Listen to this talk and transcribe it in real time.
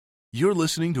You're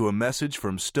listening to a message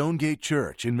from Stonegate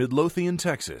Church in Midlothian,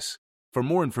 Texas. For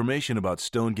more information about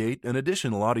Stonegate and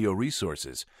additional audio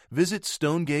resources, visit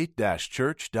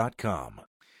stonegate-church.com.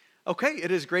 Okay, it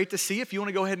is great to see you. If you want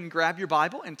to go ahead and grab your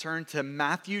Bible and turn to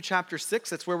Matthew chapter 6,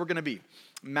 that's where we're going to be.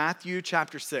 Matthew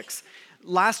chapter 6.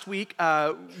 Last week,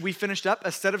 we finished up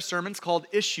a set of sermons called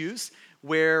Issues,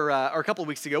 or a couple of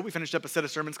weeks ago, we finished up a set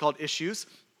of sermons called Issues,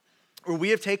 where we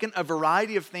have taken a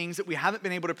variety of things that we haven't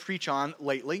been able to preach on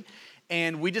lately,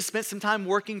 and we just spent some time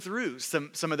working through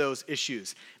some of those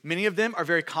issues. Many of them are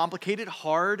very complicated,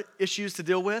 hard issues to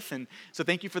deal with, and so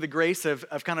thank you for the grace of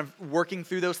kind of working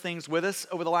through those things with us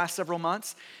over the last several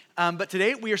months. But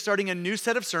today we are starting a new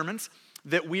set of sermons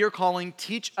that we are calling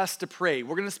Teach Us to Pray.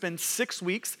 We're going to spend 6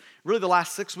 weeks, really the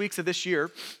last 6 weeks of this year,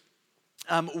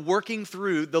 working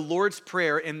through the Lord's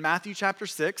Prayer in Matthew chapter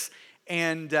 6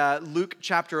 and Luke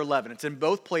chapter 11. It's in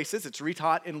both places. It's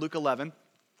retaught in Luke 11.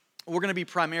 We're going to be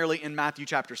primarily in Matthew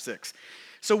chapter 6.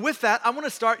 So with that, I want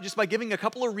to start just by giving a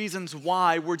couple of reasons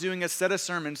why we're doing a set of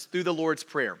sermons through the Lord's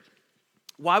Prayer.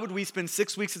 Why would we spend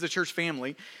 6 weeks as a church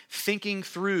family thinking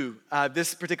through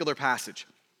this particular passage?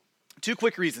 2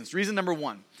 quick reasons. Reason number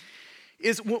one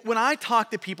is when I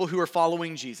talk to people who are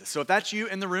following Jesus, so if that's you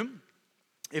in the room,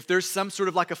 if there's some sort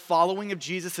of like a following of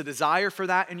Jesus, a desire for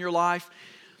that in your life,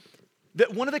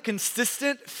 that one of the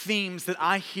consistent themes that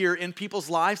I hear in people's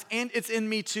lives, and it's in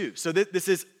me too, so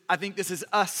I think this is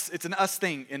us, it's an us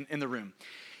thing in the room,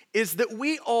 is that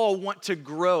we all want to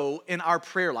grow in our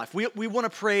prayer life. We want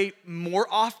to pray more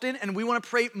often, and we want to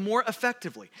pray more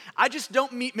effectively. I just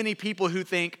don't meet many people who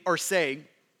think or say,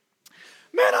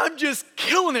 man, I'm just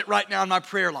killing it right now in my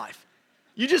prayer life.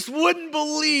 You just wouldn't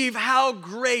believe how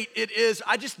great it is.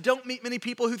 I just don't meet many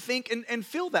people who think and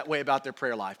feel that way about their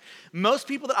prayer life. Most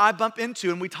people that I bump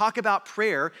into and we talk about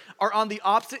prayer are on the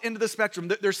opposite end of the spectrum.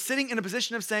 They're sitting in a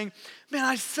position of saying, man,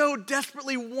 I so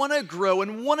desperately want to grow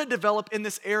and want to develop in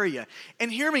this area. And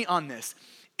hear me on this.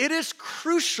 It is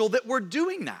crucial that we're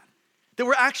doing that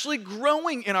we're actually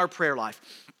growing in our prayer life.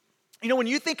 You know, when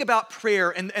you think about prayer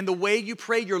and the way you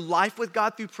pray, your life with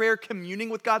God through prayer, communing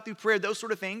with God through prayer, those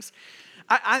sort of things,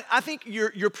 I think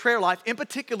your prayer life, in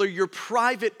particular your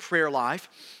private prayer life,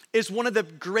 is one of the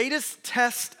greatest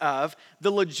tests of the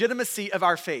legitimacy of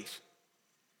our faith.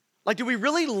 Like, do we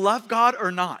really love God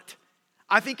or not?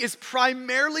 I think is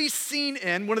primarily seen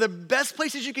in one of the best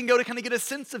places you can go to kind of get a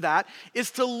sense of that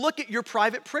is to look at your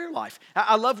private prayer life.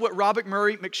 I love what Robert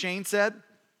Murray McCheyne said.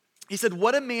 He said,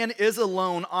 what a man is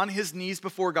alone on his knees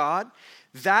before God,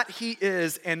 that he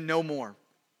is and no more.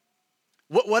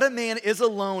 What a man is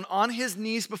alone on his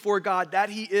knees before God, that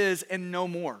he is and no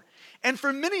more. And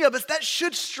for many of us, that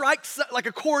should strike like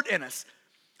a chord in us.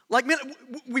 Like, man,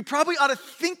 we probably ought to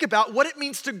think about what it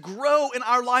means to grow in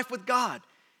our life with God.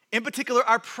 In particular,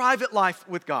 our private life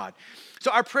with God.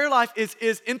 So our prayer life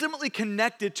is intimately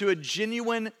connected to a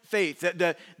genuine faith,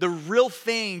 the real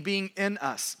thing being in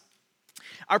us.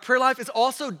 Our prayer life is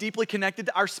also deeply connected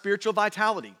to our spiritual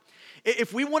vitality.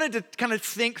 If we wanted to kind of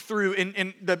think through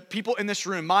in the people in this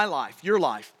room, my life, your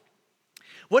life,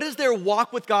 what does their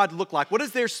walk with God look like? What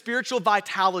does their spiritual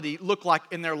vitality look like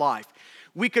in their life?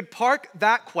 We could park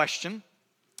that question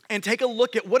and take a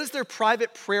look at what does their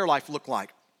private prayer life look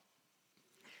like?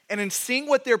 And in seeing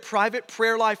what their private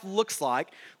prayer life looks like,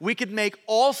 we could make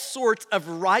all sorts of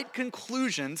right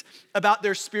conclusions about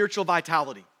their spiritual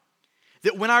vitality.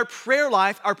 That when our prayer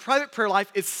life, our private prayer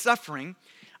life is suffering,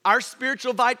 our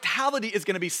spiritual vitality is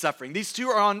going to be suffering. These two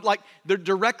are they're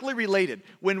directly related.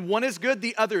 When one is good,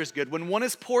 the other is good. When one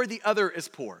is poor, the other is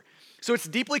poor. So it's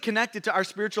deeply connected to our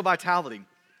spiritual vitality.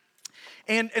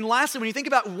 And lastly, when you think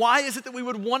about why is it that we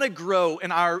would want to grow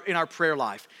in our prayer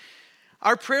life,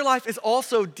 our prayer life is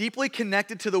also deeply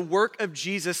connected to the work of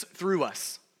Jesus through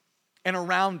us and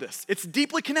around us. It's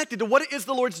deeply connected to what it is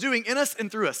the Lord's doing in us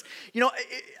and through us. You know,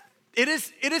 it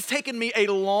has taken me a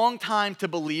long time to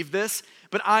believe this,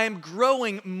 but I am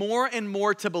growing more and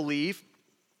more to believe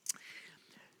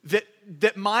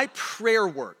that my prayer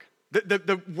work,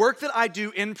 the work that I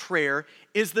do in prayer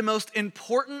is the most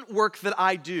important work that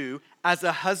I do as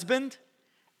a husband,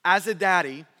 as a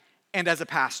daddy, and as a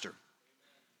pastor.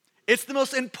 It's the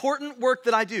most important work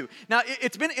that I do. Now,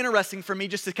 it's been interesting for me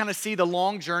just to kind of see the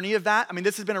long journey of that. I mean,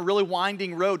 this has been a really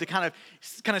winding road to kind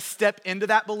of step into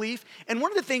that belief. And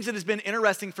one of the things that has been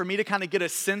interesting for me to kind of get a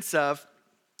sense of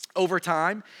over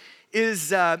time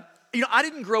is, I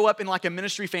didn't grow up in like a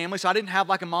ministry family, so I didn't have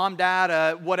like a mom,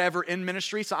 dad, whatever in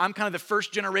ministry. So I'm kind of the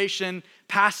first generation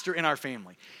pastor in our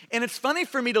family. And it's funny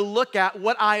for me to look at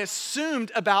what I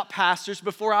assumed about pastors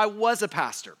before I was a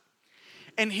pastor.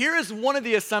 And here is one of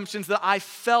the assumptions that I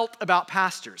felt about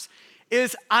pastors.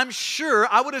 is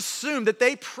I would assume that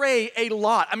they pray a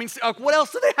lot. I mean, what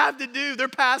else do they have to do? They're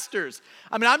pastors.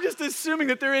 I mean, I'm just assuming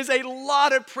that there is a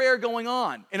lot of prayer going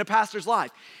on in a pastor's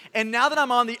life. And now that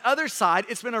I'm on the other side,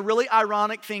 it's been a really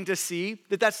ironic thing to see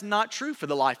that that's not true for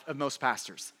the life of most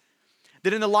pastors.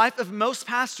 That in the life of most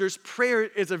pastors, prayer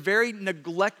is a very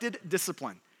neglected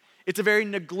discipline. It's a very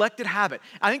neglected habit.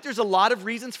 I think there's a lot of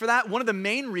reasons for that. One of the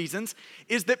main reasons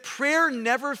is that prayer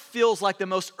never feels like the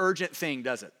most urgent thing,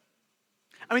 does it?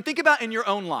 I mean, think about in your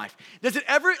own life. Does it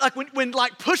ever, like when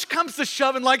push comes to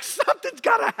shove and like something's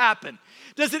gotta happen,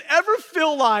 does it ever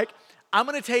feel like, I'm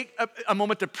gonna take a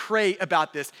moment to pray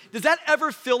about this? Does that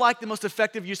ever feel like the most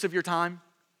effective use of your time?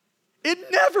 It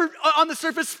never, on the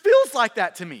surface, feels like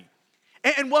that to me.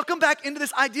 And welcome back into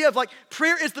this idea of like,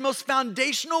 prayer is the most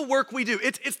foundational work we do.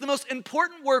 It's the most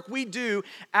important work we do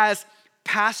as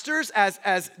pastors,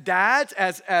 as dads,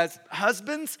 as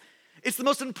husbands. It's the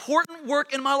most important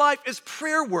work in my life is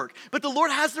prayer work. But the Lord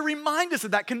has to remind us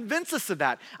of that, convince us of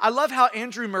that. I love how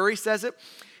Andrew Murray says it.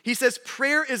 He says,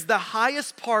 prayer is the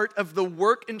highest part of the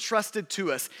work entrusted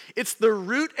to us. It's the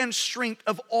root and strength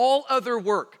of all other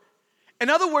work. In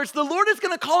other words, the Lord is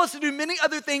gonna call us to do many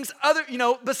other things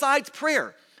besides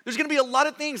prayer. There's gonna be a lot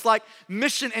of things like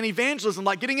mission and evangelism,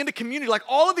 like getting into community, like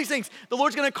all of these things the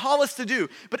Lord's gonna call us to do.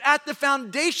 But at the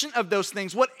foundation of those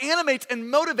things, what animates and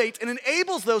motivates and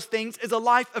enables those things is a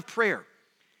life of prayer.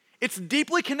 It's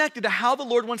deeply connected to how the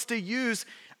Lord wants to use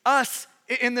us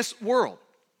in this world.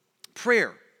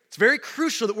 Prayer. It's very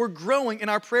crucial that we're growing in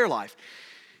our prayer life.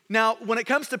 Now, when it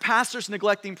comes to pastors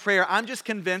neglecting prayer, I'm just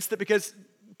convinced that because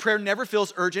prayer never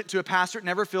feels urgent to a pastor, it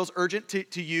never feels urgent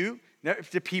to you,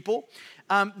 to people,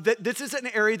 that this is an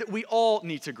area that we all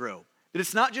need to grow. That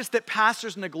it's not just that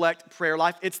pastors neglect prayer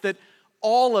life, it's that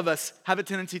all of us have a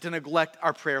tendency to neglect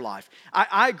our prayer life.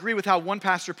 I agree with how one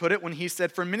pastor put it when he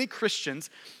said, for many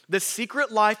Christians, the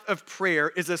secret life of prayer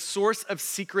is a source of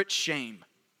secret shame.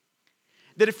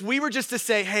 That if we were just to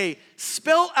say, hey,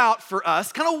 spell out for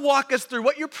us, kind of walk us through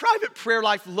what your private prayer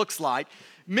life looks like,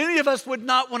 many of us would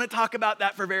not want to talk about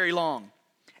that for very long.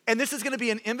 And this is going to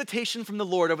be an invitation from the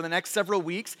Lord over the next several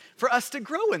weeks for us to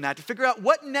grow in that, to figure out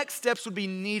what next steps would be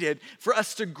needed for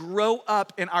us to grow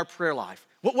up in our prayer life.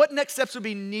 What next steps would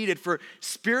be needed for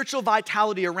spiritual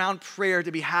vitality around prayer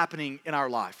to be happening in our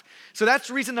life. So that's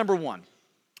reason number one.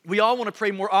 We all want to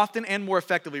pray more often and more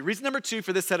effectively. Reason number two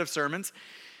for this set of sermons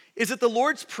is that the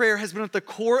Lord's Prayer has been at the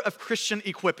core of Christian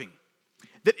equipping.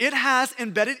 That it has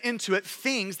embedded into it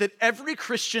things that every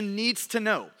Christian needs to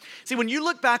know. See, when you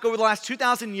look back over the last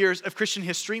 2,000 years of Christian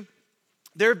history,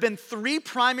 there have been three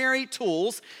primary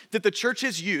tools that the church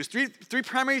has used, three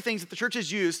primary things that the church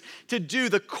has used to do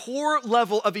the core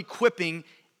level of equipping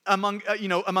among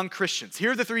Christians.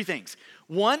 Here are the three things.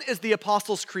 One is the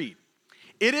Apostles' Creed.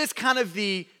 It is kind of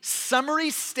the summary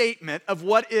statement of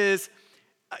what is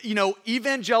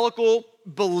evangelical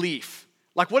belief.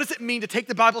 Like, what does it mean to take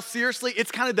the Bible seriously?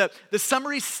 It's kind of the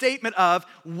summary statement of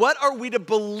what are we to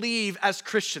believe as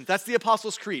Christians? That's the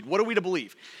Apostles' Creed. What are we to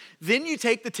believe? Then you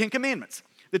take the 10 Commandments.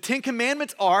 The 10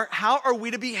 Commandments are, how are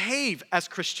we to behave as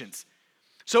Christians?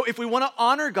 So if we want to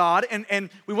honor God and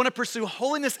we want to pursue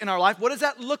holiness in our life, what does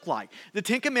that look like? The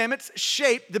 10 Commandments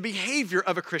shape the behavior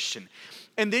of a Christian.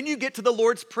 And then you get to the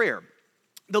Lord's Prayer.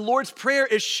 The Lord's Prayer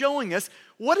is showing us,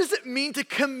 what does it mean to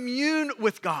commune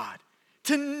with God?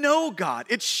 To know God.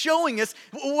 It's showing us,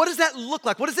 what does that look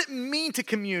like? What does it mean to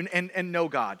commune and know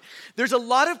God? There's a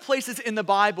lot of places in the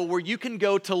Bible where you can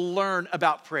go to learn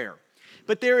about prayer.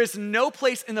 But there is no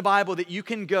place in the Bible that you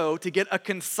can go to get a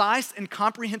concise and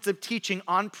comprehensive teaching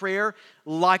on prayer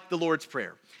like the Lord's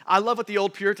Prayer. I love what the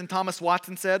old Puritan Thomas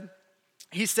Watson said.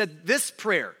 He said, this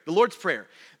prayer, the Lord's Prayer,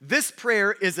 this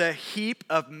prayer is a heap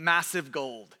of massive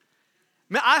gold.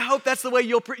 Man, I hope that's the way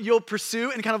you'll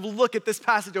pursue and kind of look at this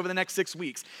passage over the next 6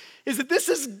 weeks, is that this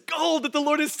is gold that the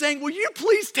Lord is saying, will you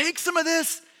please take some of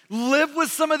this, live with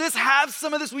some of this, have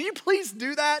some of this? Will you please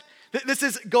do that? This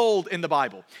is gold in the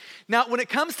Bible. Now, when it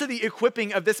comes to the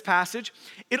equipping of this passage,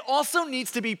 it also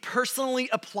needs to be personally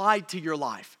applied to your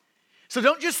life. So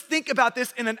don't just think about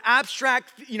this in an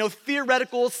abstract,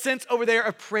 theoretical sense over there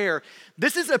of prayer.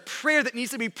 This is a prayer that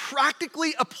needs to be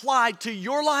practically applied to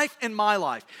your life and my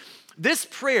life. This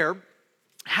prayer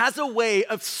has a way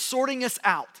of sorting us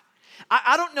out.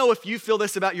 I don't know if you feel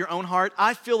this about your own heart.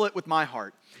 I feel it with my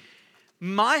heart.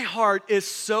 My heart is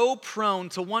so prone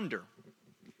to wonder.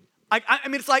 I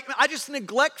mean, it's like I just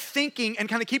neglect thinking and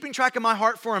kind of keeping track of my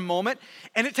heart for a moment,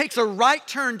 and it takes a right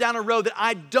turn down a road that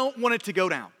I don't want it to go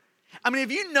down. I mean,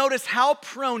 have you noticed how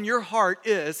prone your heart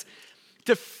is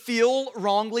to feel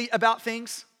wrongly about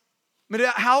things? I mean,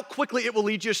 how quickly it will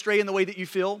lead you astray in the way that you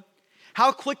feel?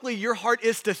 how quickly your heart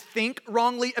is to think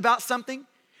wrongly about something?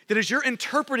 That as you're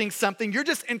interpreting something, you're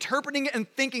just interpreting it and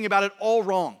thinking about it all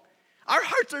wrong. Our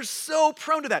hearts are so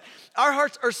prone to that. Our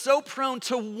hearts are so prone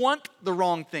to want the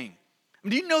wrong thing.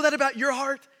 Do you know that about your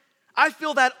heart? I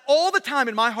feel that all the time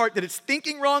in my heart, that it's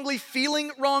thinking wrongly,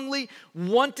 feeling wrongly,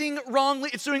 wanting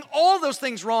wrongly. It's doing all those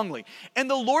things wrongly. And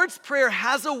the Lord's Prayer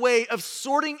has a way of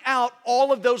sorting out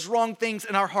all of those wrong things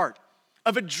in our heart,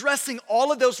 of addressing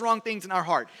all of those wrong things in our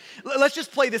heart. Let's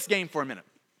just play this game for a minute.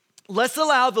 Let's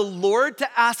allow the Lord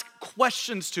to ask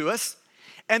questions to us,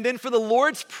 and then for the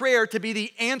Lord's Prayer to be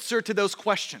the answer to those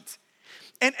questions.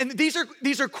 And these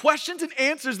are questions and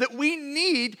answers that we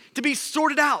need to be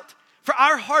sorted out for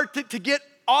our heart to get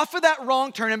off of that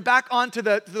wrong turn and back onto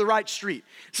the right street.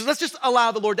 So let's just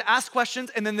allow the Lord to ask questions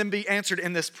and then them be answered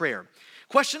in this prayer.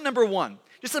 Question number 1,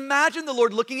 just imagine the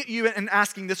Lord looking at you and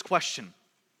asking this question.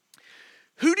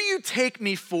 Who do you take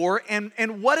me for, and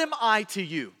what am I to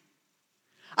you?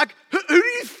 Like, who do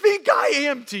you think I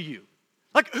am to you?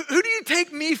 Like, who do you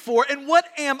take me for, and what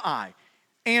am I?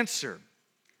 Answer.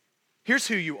 Here's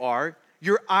who you are.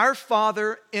 You're our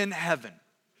Father in heaven.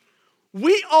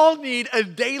 We all need a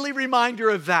daily reminder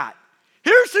of that.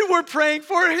 Here's who we're praying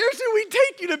for. Here's who we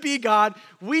take you to be, God.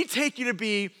 We take you to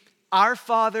be our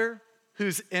Father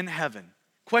who's in heaven.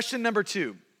 Question number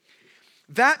 2.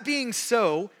 That being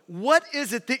so, what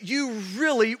is it that you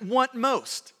really want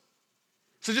most?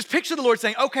 So just picture the Lord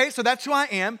saying, okay, so that's who I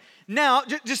am. Now,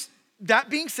 just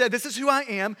that being said, this is who I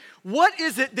am. What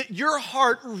is it that your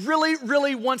heart really,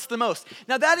 really wants the most?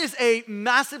 Now, that is a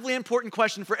massively important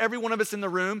question for every one of us in the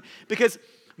room, because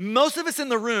most of us in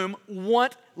the room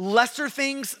want lesser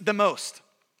things the most.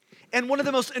 And one of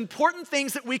the most important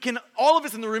things that all of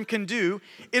us in the room can do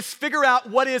is figure out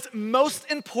what is most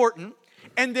important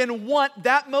and then want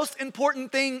that most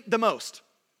important thing the most.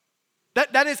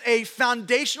 That is a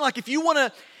foundational, like if you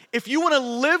wanna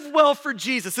live well for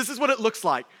Jesus, this is what it looks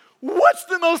like. What's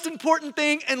the most important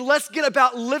thing? And let's get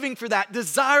about living for that,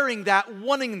 desiring that,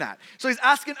 wanting that. So he's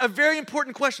asking a very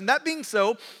important question. That being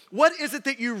so, what is it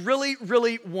that you really,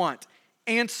 really want?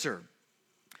 Answer.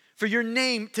 For your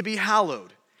name to be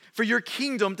hallowed, for your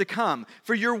kingdom to come,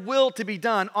 for your will to be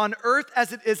done on earth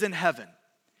as it is in heaven.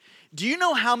 Do you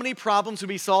know how many problems would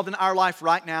be solved in our life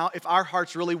right now if our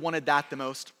hearts really wanted that the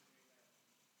most?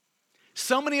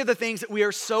 So many of the things that we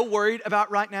are so worried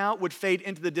about right now would fade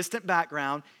into the distant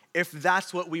background if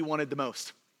that's what we wanted the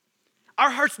most. Our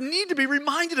hearts need to be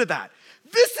reminded of that.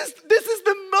 This is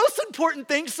the most important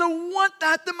thing, so want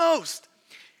that the most.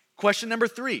 Question number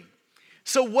 3.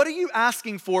 So what are you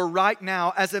asking for right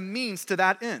now as a means to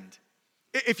that end?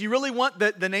 If you really want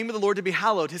the name of the Lord to be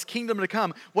hallowed, his kingdom to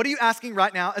come, what are you asking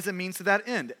right now as a means to that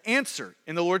end? Answer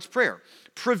in the Lord's Prayer.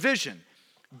 Provision.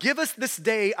 Give us this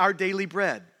day our daily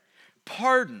bread.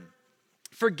 Pardon.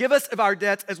 Forgive us of our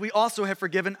debts as we also have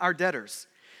forgiven our debtors.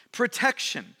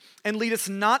 Protection, and lead us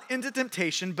not into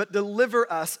temptation, but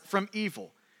deliver us from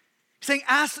evil. He's saying,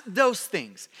 ask those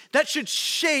things. That should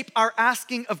shape our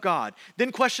asking of God.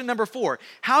 Then question number 4,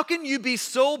 how can you be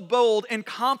so bold and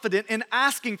confident in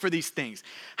asking for these things?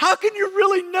 How can you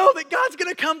really know that God's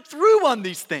gonna come through on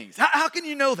these things? How can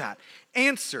you know that?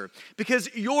 Answer,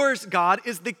 because yours, God,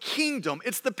 is the kingdom,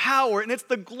 it's the power, and it's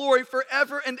the glory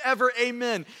forever and ever,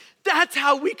 amen. That's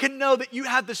how we can know that you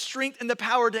have the strength and the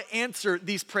power to answer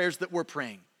these prayers that we're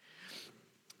praying.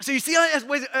 So you see how as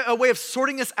a way of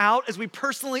sorting us out as we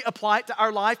personally apply it to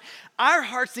our life, our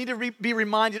hearts need to be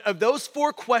reminded of those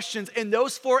 4 questions and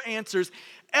those 4 answers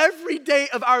every day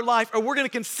of our life, or we're gonna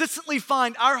consistently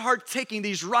find our heart taking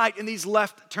these right and these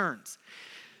left turns.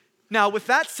 Now, with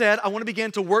that said, I wanna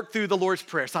begin to work through the Lord's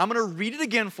Prayer. So I'm gonna read it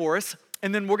again for us,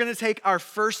 and then we're gonna take our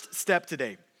first step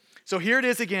today. So here it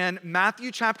is again,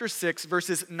 Matthew chapter 6,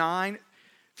 verses 9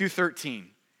 through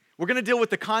 13. We're gonna deal with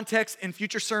the context in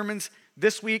future sermons.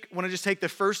 This week, I wanna just take the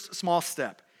first small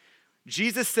step.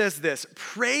 Jesus says this,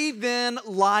 pray then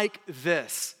like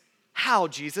this. How,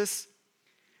 Jesus?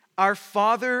 Our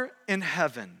Father in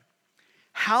heaven,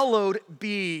 hallowed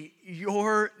be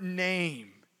your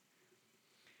name.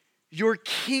 Your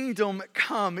kingdom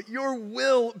come, your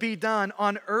will be done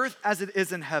on earth as it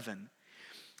is in heaven.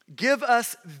 Give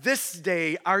us this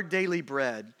day our daily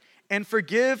bread, and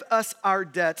forgive us our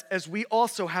debts as we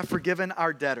also have forgiven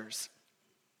our debtors.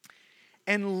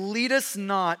 And lead us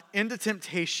not into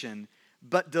temptation,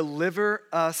 but deliver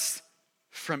us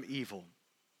from evil.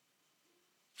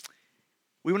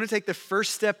 We want to take the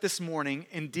first step this morning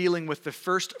in dealing with the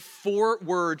first 4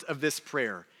 words of this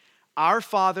prayer. Our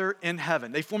Father in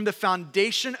heaven. They form the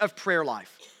foundation of prayer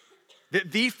life.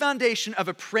 The foundation of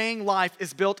a praying life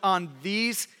is built on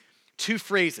these 2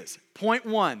 phrases. Point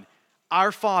 1,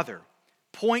 our Father.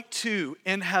 point to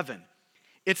in heaven.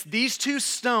 It's these two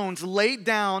stones laid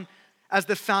down as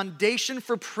the foundation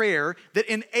for prayer that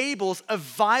enables a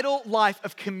vital life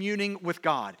of communing with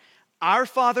God. Our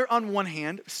Father on one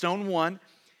hand, stone one,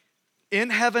 in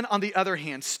heaven on the other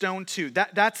hand, stone two.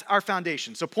 That's our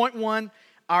foundation. So point one,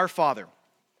 our Father.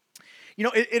 You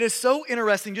know, it is so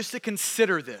interesting just to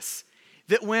consider this,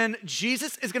 that when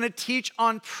Jesus is going to teach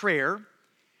on prayer,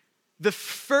 the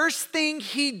first thing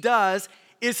he does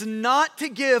is not to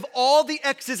give all the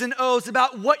X's and O's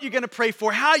about what you're going to pray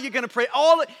for, how you're going to pray.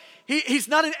 He's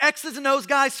not an X's and O's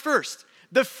guys first.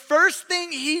 The first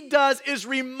thing he does is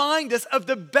remind us of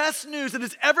the best news that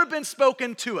has ever been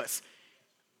spoken to us,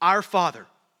 our Father.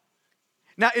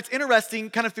 Now, it's interesting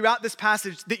kind of throughout this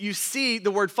passage that you see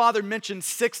the word Father mentioned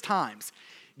 6 times.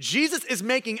 Jesus is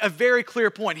making a very clear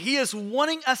point. He is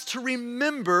wanting us to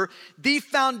remember the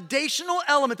foundational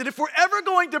element that if we're ever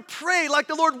going to pray like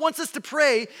the Lord wants us to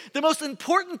pray, the most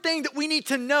important thing that we need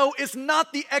to know is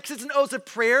not the X's and O's of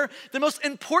prayer. The most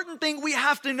important thing we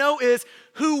have to know is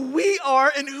who we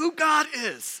are and who God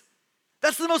is.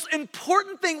 That's the most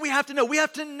important thing we have to know. We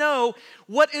have to know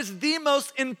what is the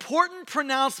most important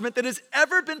pronouncement that has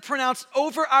ever been pronounced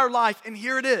over our life, and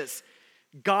here it is.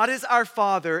 God is our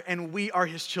Father and we are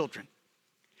his children.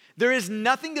 There is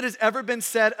nothing that has ever been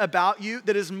said about you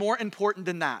that is more important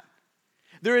than that.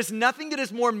 There is nothing that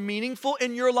is more meaningful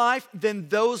in your life than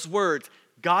those words.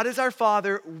 God is our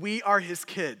Father, we are his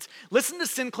kids. Listen to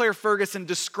Sinclair Ferguson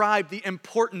describe the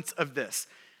importance of this.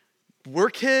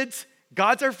 We're kids,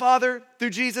 God's our Father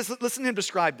through Jesus. Listen to him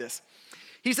describe this.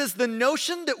 He says, the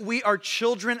notion that we are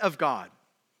children of God,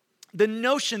 the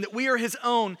notion that we are his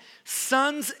own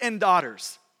sons and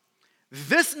daughters,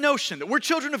 this notion that we're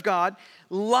children of God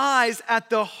lies at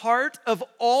the heart of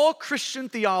all Christian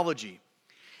theology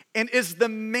and is the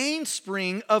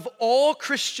mainspring of all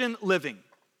Christian living.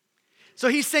 So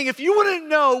he's saying, if you want to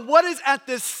know what is at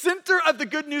the center of the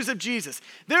good news of Jesus,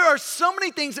 there are so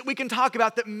many things that we can talk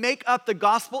about that make up the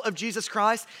gospel of Jesus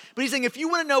Christ. But he's saying, if you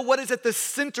want to know what is at the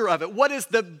center of it, what is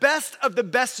the best of the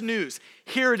best news,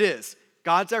 here it is.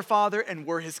 God's our Father and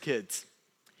we're his kids.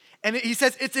 And he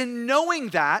says it's in knowing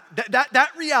that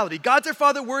reality, God's our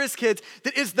Father, we're his kids,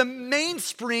 that is the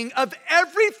mainspring of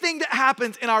everything that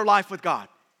happens in our life with God.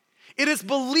 It is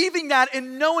believing that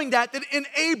and knowing that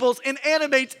enables and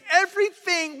animates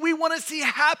everything we want to see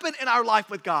happen in our life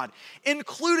with God,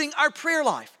 including our prayer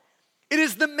life. It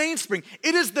is the mainspring.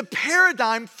 It is the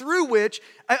paradigm through which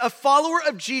a follower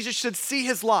of Jesus should see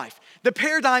his life. The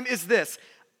paradigm is this: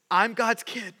 I'm God's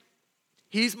kid.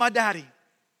 He's my daddy.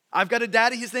 I've got a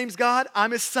daddy, his name's God.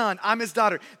 I'm his son, I'm his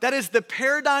daughter. That is the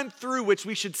paradigm through which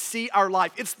we should see our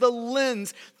life. It's the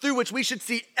lens through which we should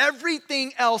see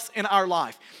everything else in our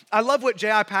life. I love what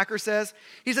J.I. Packer says.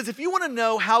 He says, if you want to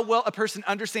know how well a person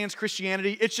understands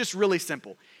Christianity, it's just really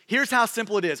simple. Here's how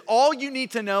simple it is. All you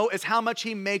need to know is how much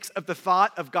he makes of the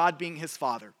thought of God being his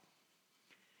Father.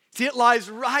 See, it lies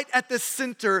right at the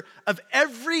center of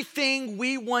everything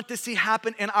we want to see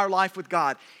happen in our life with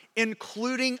God,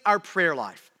 including our prayer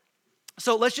life.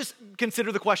 So let's just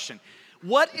consider the question.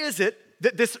 What is it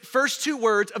that this first 2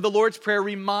 words of the Lord's Prayer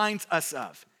reminds us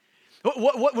of?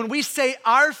 When we say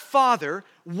our Father,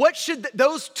 what should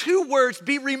those 2 words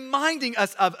be reminding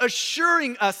us of,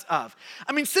 assuring us of?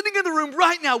 I mean, sitting in the room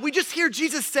right now, we just hear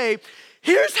Jesus say,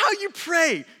 here's how you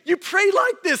pray. You pray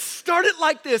like this, start it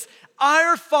like this,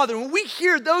 our Father. When we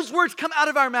hear those words come out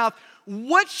of our mouth,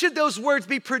 what should those words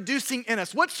be producing in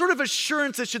us? What sort of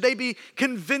assurances should they be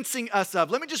convincing us of?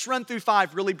 Let me just run through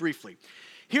 5 really briefly.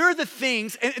 Here are the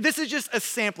things, and this is just a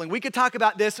sampling. We could talk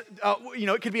about this,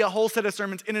 it could be a whole set of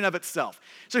sermons in and of itself.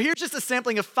 So here's just a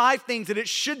sampling of 5 things that it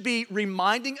should be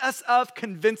reminding us of,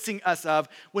 convincing us of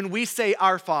when we say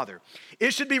our Father.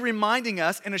 It should be reminding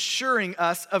us and assuring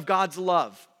us of God's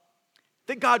love.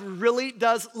 That God really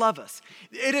does love us.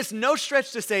 It is no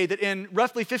stretch to say that in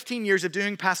roughly 15 years of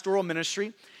doing pastoral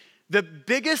ministry, the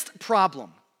biggest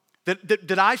problem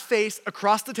that I face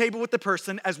across the table with the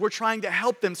person as we're trying to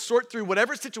help them sort through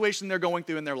whatever situation they're going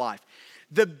through in their life,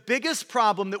 the biggest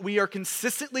problem that we are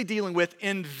consistently dealing with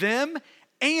in them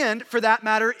and, for that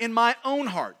matter, in my own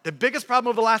heart, the biggest problem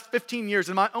over the last 15 years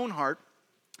in my own heart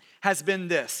has been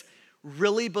this: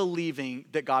 really believing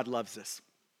that God loves us.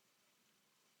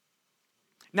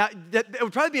 Now, that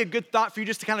would probably be a good thought for you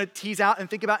just to kind of tease out and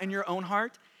think about in your own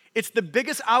heart.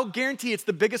 I'll guarantee it's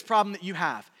the biggest problem that you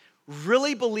have.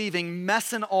 Really believing,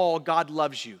 mess and all, God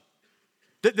loves you.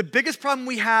 The biggest problem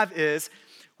we have is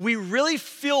we really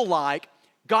feel like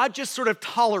God just sort of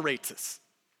tolerates us.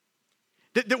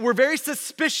 That we're very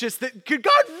suspicious that, could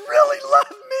God really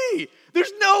love me?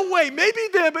 There's no way, maybe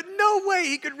then, but no way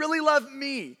he could really love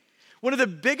me. One of the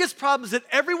biggest problems that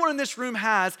everyone in this room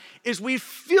has is we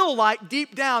feel like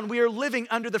deep down we are living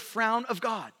under the frown of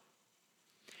God.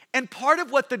 And part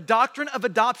of what the doctrine of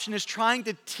adoption is trying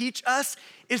to teach us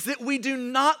is that we do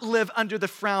not live under the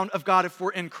frown of God if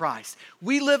we're in Christ.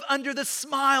 We live under the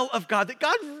smile of God, that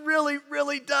God really,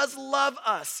 really does love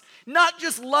us. Not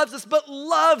just loves us, but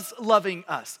loves loving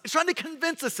us. It's trying to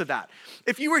convince us of that.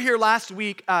 If you were here last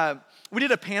week, we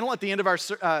did a panel at the end of our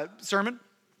sermon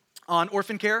on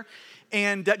orphan care.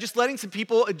 And just letting some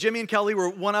people, Jimmy and Kelly were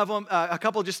one of them, a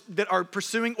couple just that are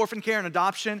pursuing orphan care and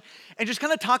adoption, and just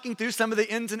kind of talking through some of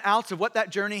the ins and outs of what that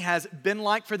journey has been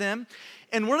like for them.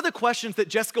 And one of the questions that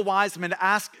Jessica Wiseman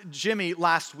asked Jimmy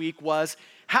last week was,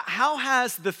 how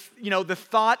has the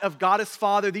thought of God as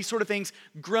Father, these sort of things,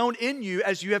 grown in you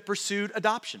as you have pursued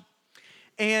adoption?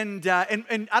 And I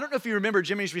don't know if you remember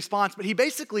Jimmy's response, but he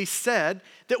basically said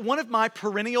that one of my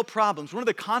perennial problems, one of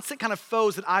the constant kind of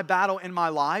foes that I battle in my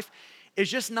life is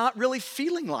just not really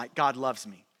feeling like God loves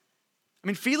me. I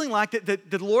mean, feeling like that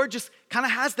the Lord just kind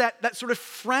of has that sort of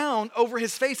frown over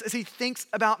his face as he thinks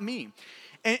about me.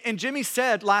 And Jimmy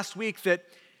said last week that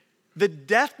the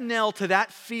death knell to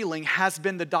that feeling has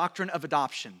been the doctrine of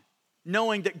adoption.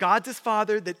 Knowing that God's his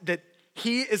Father, that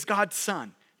he is God's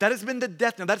Son. That has been the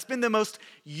death knell. That's been the most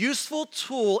useful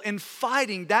tool in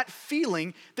fighting that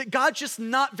feeling that God's just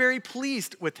not very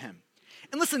pleased with him.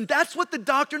 And listen, that's what the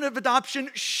doctrine of adoption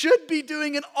should be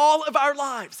doing in all of our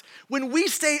lives. When we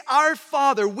say our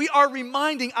Father, we are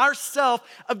reminding ourselves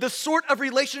of the sort of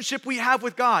relationship we have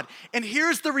with God. And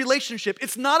here's the relationship.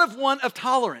 It's not of one of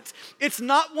tolerance. It's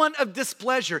not one of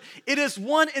displeasure. It is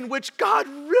one in which God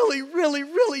really, really,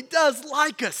 really does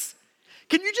like us.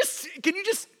 Can you just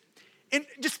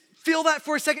feel that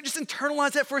for a second? Just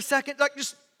internalize that for a second. Like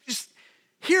just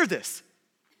hear this.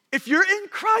 If you're in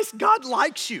Christ, God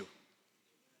likes you.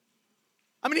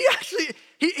 I mean,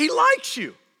 he likes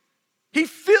you.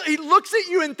 He looks at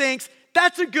you and thinks,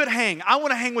 that's a good hang. I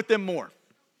want to hang with them more.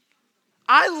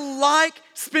 I like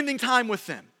spending time with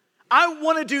them. I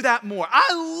want to do that more.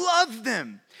 I love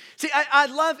them. See, I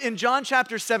love in John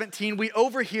chapter 17, we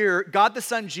overhear God the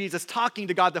Son, Jesus, talking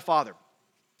to God the Father.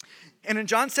 And in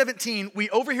John 17, we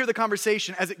overhear the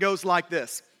conversation as it goes like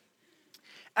this.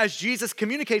 As Jesus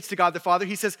communicates to God the Father,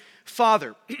 he says,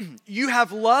 Father, you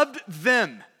have loved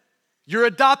them. Your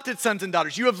adopted sons and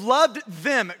daughters. You have loved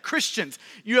them, Christians.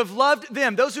 You have loved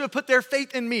them, those who have put their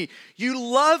faith in me. You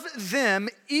love them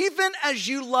even as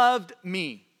you loved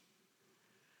me.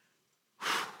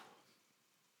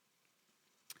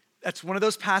 That's one of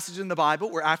those passages in the Bible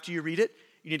where after you read it,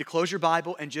 you need to close your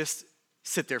Bible and just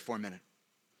sit there for a minute.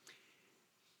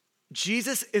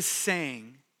 Jesus is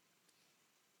saying,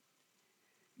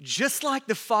 just like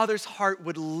the Father's heart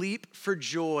would leap for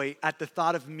joy at the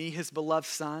thought of me, his beloved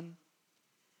Son,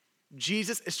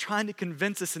 Jesus is trying to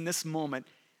convince us in this moment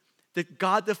that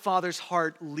God the Father's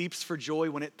heart leaps for joy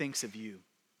when it thinks of you.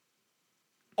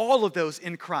 All of those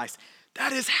in Christ.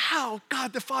 That is how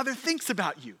God the Father thinks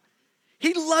about you.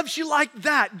 He loves you like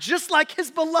that, just like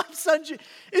his beloved Son.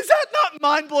 Is that not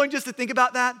mind-blowing just to think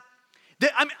about that?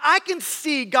 I can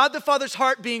see God the Father's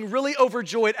heart being really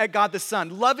overjoyed at God the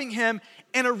Son, loving him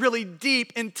in a really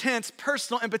deep, intense,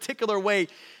 personal, and particular way.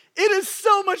 It is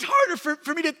so much harder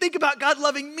for me to think about God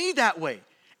loving me that way.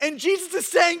 And Jesus is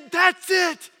saying, that's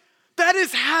it. That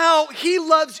is how he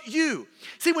loves you.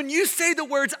 See, when you say the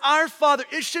words, our Father,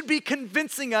 it should be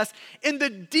convincing us in the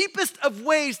deepest of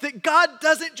ways that God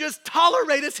doesn't just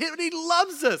tolerate us, he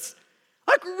loves us.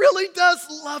 Like really does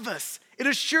love us. It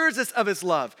assures us of his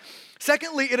love.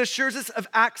 Secondly, it assures us of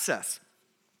access.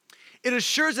 It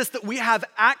assures us that we have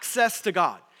access to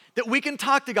God, that we can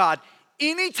talk to God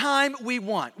anytime we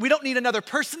want. We don't need another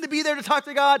person to be there to talk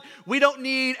to God. We don't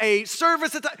need a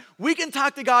service. We can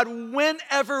talk to God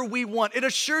whenever we want. It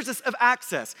assures us of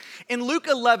access. In Luke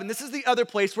 11, this is the other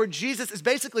place where Jesus is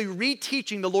basically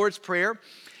reteaching the Lord's Prayer.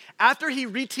 After he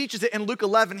reteaches it in Luke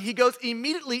 11, he goes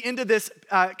immediately into this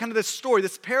this story,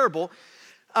 this parable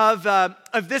of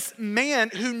this man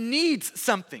who needs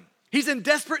something. He's in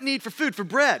desperate need for food, for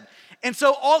bread. And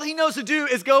so all he knows to do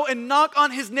is go and knock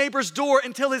on his neighbor's door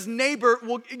until his neighbor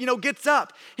gets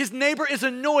up. His neighbor is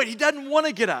annoyed. He doesn't want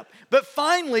to get up. But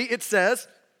finally, it says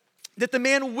that the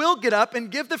man will get up and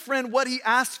give the friend what he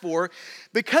asked for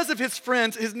because of his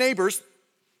friend's, his neighbor's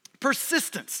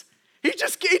persistence. He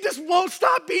just won't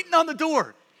stop beating on the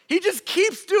door. He just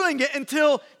keeps doing it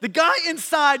until the guy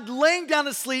inside, laying down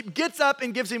asleep, gets up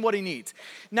and gives him what he needs.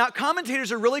 Now,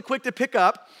 commentators are really quick to pick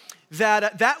up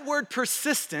that word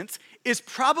persistence is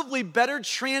probably better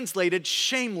translated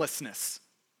shamelessness.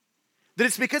 That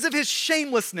it's because of his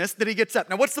shamelessness that he gets up.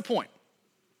 Now, what's the point?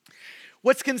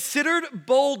 What's considered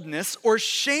boldness or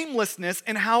shamelessness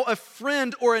in how a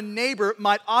friend or a neighbor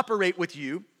might operate with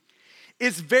you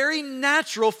is very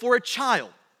natural for a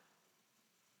child.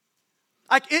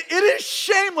 Like it is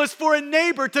shameless for a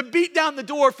neighbor to beat down the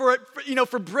door for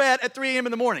bread at 3 a.m.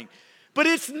 in the morning. But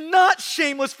it's not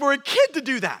shameless for a kid to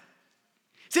do that.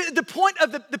 See, the point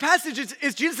of the passage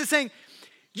is Jesus is saying,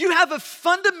 you have a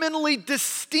fundamentally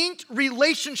distinct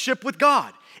relationship with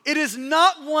God. It is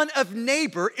not one of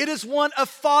neighbor, it is one of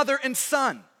father and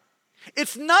son.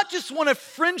 It's not just one of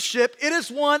friendship, it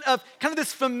is one of kind of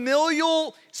this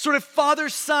familial sort of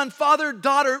father-son,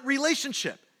 father-daughter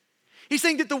relationship. He's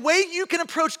saying that the way you can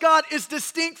approach God is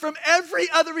distinct from every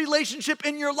other relationship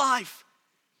in your life.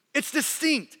 It's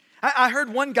distinct. I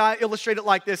heard one guy illustrate it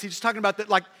like this. He's just talking about that,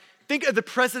 like, think of the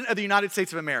President of the United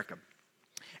States of America.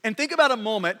 And think about a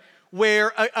moment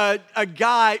where a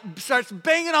guy starts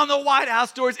banging on the White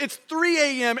House doors. It's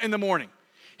 3 a.m. in the morning.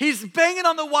 He's banging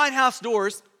on the White House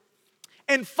doors.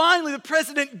 And finally, the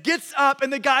president gets up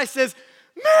and the guy says,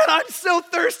 man, I'm so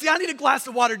thirsty. I need a glass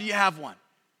of water. Do you have one?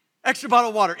 Extra bottle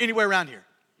of water anywhere around here.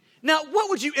 Now, what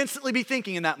would you instantly be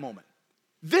thinking in that moment?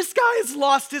 This guy has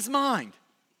lost his mind.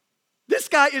 This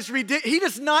guy is ridiculous. He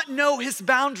does not know his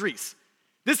boundaries.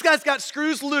 This guy's got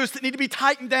screws loose that need to be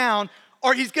tightened down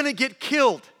or he's gonna get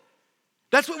killed.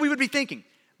 That's what we would be thinking.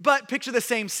 But picture the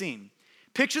same scene.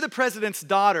 Picture the president's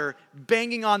daughter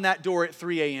banging on that door at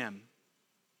 3 a.m.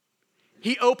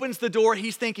 He opens the door,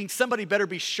 he's thinking somebody better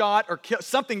be shot or killed,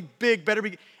 something big better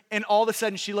be, and all of a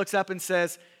sudden she looks up and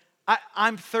says,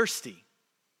 I'm thirsty.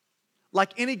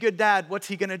 Like any good dad, what's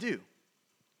he gonna do?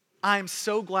 I'm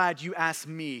so glad you asked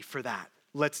me for that.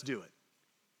 Let's do it.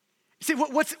 See,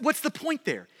 what's the point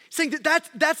there? Saying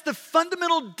that's the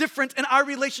fundamental difference in our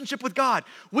relationship with God.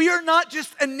 We are not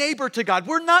just a neighbor to God.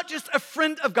 We're not just a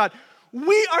friend of God.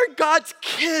 We are God's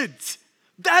kids.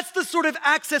 That's the sort of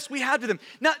access we have to them.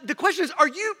 Now, the question is,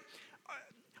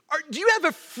 do you have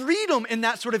a freedom in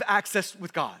that sort of access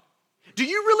with God? Do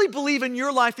you really believe in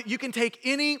your life that you can take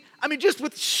just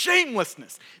with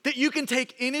shamelessness, that you can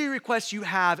take any request you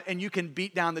have and you can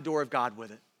beat down the door of God with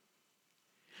it?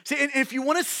 See, and if you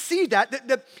want to see that,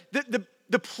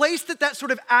 the place that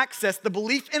sort of access, the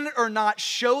belief in it or not,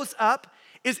 shows up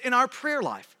is in our prayer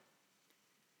life.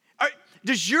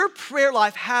 Does your prayer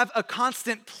life have a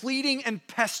constant pleading and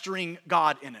pestering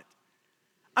God in it?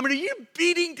 Are you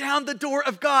beating down the door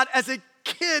of God as a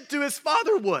kid to his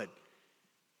father would?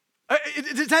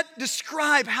 Does that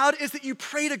describe how it is that you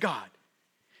pray to God?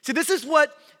 See, this is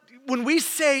what, when we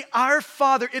say our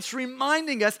Father, it's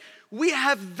reminding us we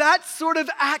have that sort of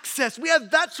access. We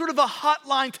have that sort of a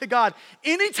hotline to God.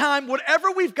 Anytime,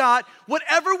 whatever we've got,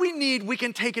 whatever we need, we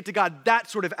can take it to God, that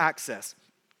sort of access.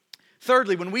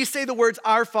 Thirdly, when we say the words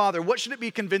our Father, what should it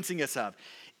be convincing us of?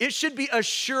 It should be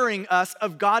assuring us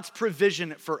of God's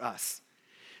provision for us.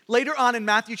 Later on in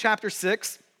Matthew chapter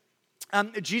 6,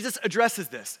 Jesus addresses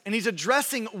this, and he's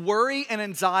addressing worry and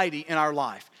anxiety in our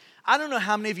life. I don't know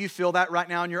how many of you feel that right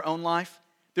now in your own life.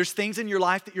 There's things in your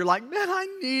life that you're like, man, I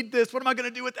need this. What am I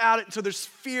gonna do without it? And so there's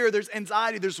fear, there's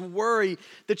anxiety, there's worry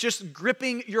that's just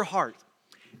gripping your heart.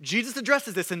 Jesus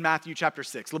addresses this in Matthew chapter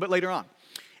 6, a little bit later on.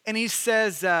 And he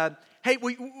says, hey,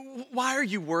 why are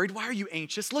you worried? Why are you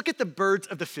anxious? Look at the birds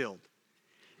of the field.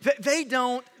 They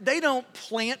don't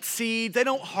plant seeds, they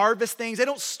don't harvest things, they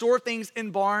don't store things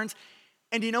in barns.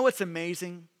 And you know what's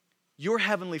amazing? Your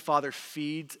heavenly Father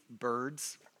feeds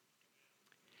birds.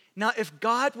 Now, if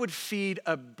God would feed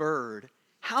a bird,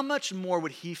 how much more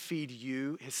would he feed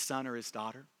you, his son or his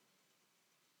daughter?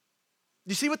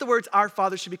 Do you see what the words our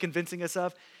Father should be convincing us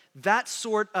of? That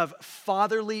sort of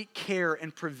fatherly care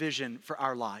and provision for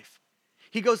our life.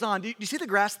 He goes on, do you see the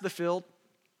grass of the field?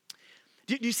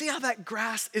 Do you see how that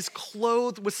grass is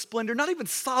clothed with splendor? Not even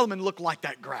Solomon looked like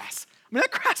that grass.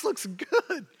 That grass looks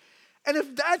good. And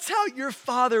if that's how your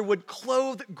Father would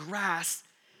clothe grass,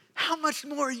 how much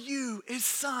more you, his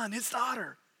son, his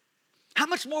daughter? How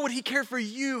much more would he care for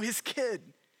you, his kid?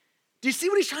 Do you see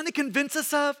what he's trying to convince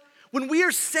us of? When we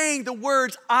are saying the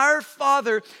words, our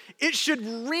Father, it should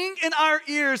ring in our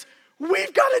ears.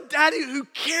 We've got a daddy who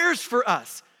cares for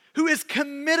us, who is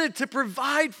committed to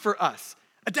provide for us.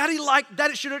 A daddy like that,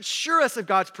 it should assure us of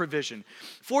God's provision.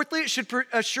 Fourthly, it should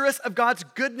assure us of God's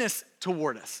goodness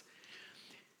toward us.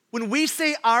 When we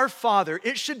say our Father,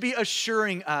 it should be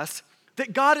assuring us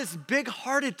that God is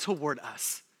big-hearted toward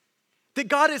us, that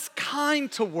God is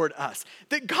kind toward us,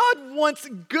 that God wants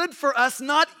good for us,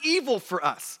 not evil for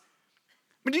us.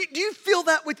 Do you feel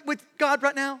that with God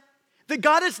right now? That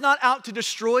God is not out to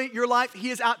destroy your life, he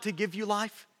is out to give you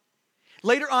life.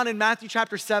 Later on in Matthew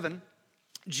chapter 7,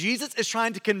 Jesus is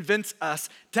trying to convince us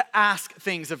to ask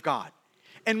things of God.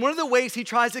 And one of the ways he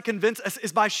tries to convince us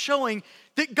is by showing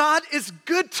that God is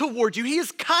good toward you. He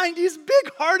is kind, he's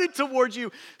big-hearted toward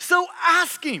you. So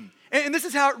ask him. And this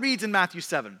is how it reads in Matthew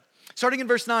 7. Starting in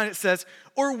verse 9, it says,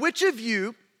 "Or which of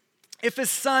you, if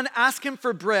his son asks him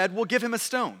for bread, will give him a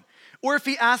stone? Or if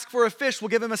he asks for a fish, will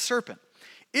give him a serpent?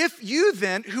 If you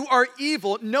then, who are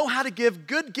evil, know how to give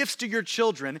good gifts to your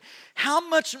children, how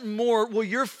much more will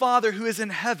your Father who is in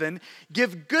heaven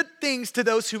give good things to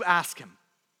those who ask him?"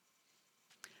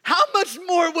 How much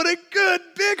more would a good,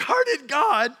 big-hearted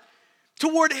God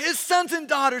toward his sons and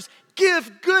daughters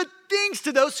give good things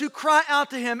to those who cry out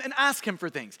to him and ask him for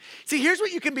things? See, here's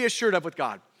what you can be assured of with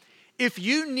God. If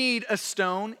you need a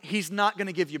stone, he's not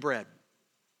gonna give you bread.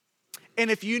 And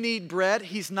if you need bread,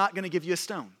 he's not gonna give you a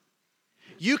stone.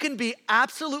 You can be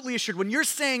absolutely assured. When you're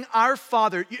saying our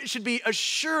Father, you should be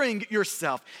assuring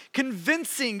yourself,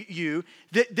 convincing you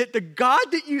that the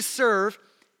God that you serve,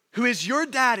 who is your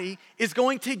daddy, is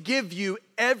going to give you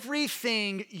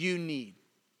everything you need.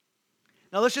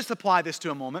 Now let's just apply this for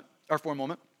a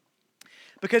moment.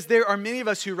 Because there are many of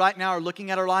us who right now are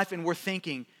looking at our life and we're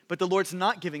thinking, but the Lord's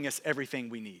not giving us everything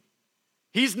we need.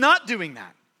 He's not doing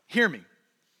that. Hear me.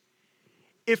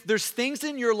 If there's things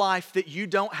in your life that you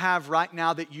don't have right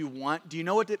now that you want, do you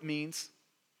know what it means?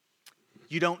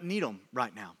 You don't need them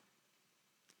right now.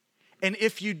 And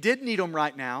if you did need them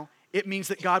right now, it means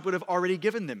that God would have already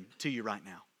given them to you right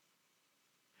now.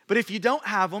 But if you don't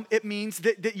have them, it means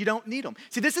that you don't need them.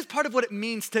 See, this is part of what it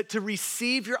means to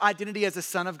receive your identity as a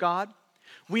son of God.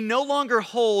 We no longer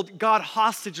hold God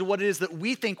hostage to what it is that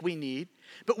we think we need,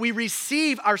 but we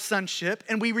receive our sonship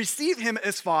and we receive him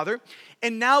as Father,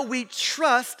 and now we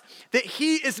trust that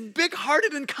he is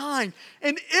big-hearted and kind,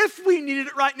 and if we needed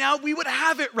it right now, we would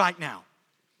have it right now.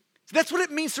 So that's what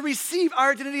it means to receive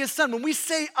our identity as son. When we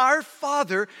say our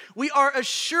Father, we are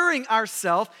assuring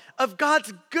ourselves of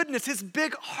God's goodness, his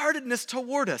big-heartedness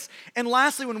toward us. And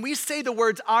lastly, when we say the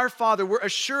words our Father, we're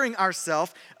assuring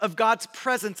ourselves of God's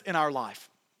presence in our life.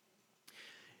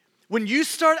 When you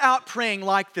start out praying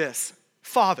like this,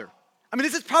 Father, I mean,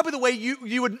 this is probably the way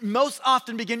you would most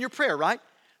often begin your prayer, right?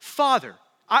 Father,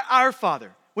 our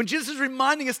Father. When Jesus is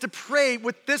reminding us to pray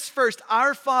with this first,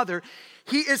 our Father,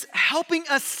 he is helping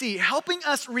us see, helping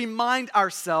us remind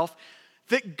ourselves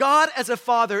that God as a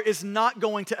father is not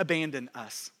going to abandon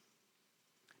us.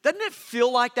 Doesn't it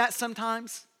feel like that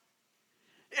sometimes?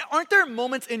 Aren't there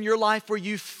moments in your life where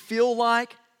you feel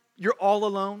like you're all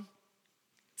alone?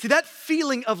 See, that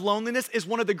feeling of loneliness is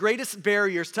one of the greatest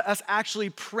barriers to us actually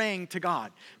praying to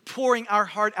God, pouring our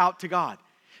heart out to God.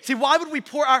 See, why would we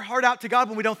pour our heart out to God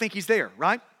when we don't think he's there,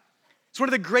 right? It's one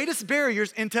of the greatest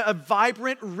barriers into a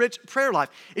vibrant, rich prayer life.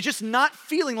 It's just not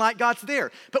feeling like God's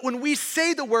there. But when we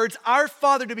say the words, our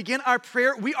Father, to begin our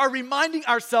prayer, we are reminding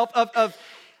ourselves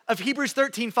of Hebrews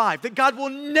 13:5, that God will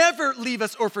never leave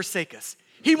us or forsake us.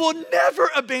 He will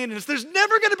never abandon us. There's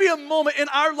never gonna be a moment in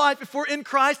our life if we're in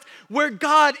Christ where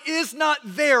God is not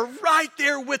there, right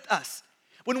there with us.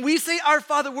 When we say our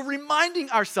Father, we're reminding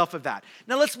ourselves of that.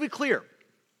 Now let's be clear.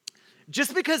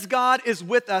 Just because God is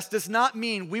with us does not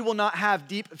mean we will not have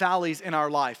deep valleys in our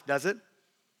life, does it?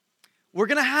 We're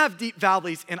gonna have deep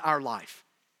valleys in our life,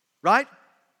 right?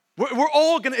 We're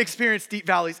all gonna experience deep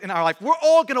valleys in our life. We're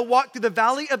all gonna walk through the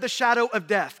valley of the shadow of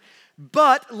death.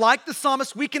 But like the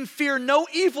psalmist, we can fear no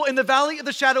evil in the valley of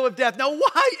the shadow of death. Now,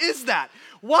 why is that?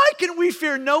 Why can we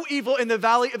fear no evil in the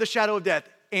valley of the shadow of death?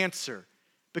 Answer,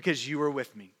 because you are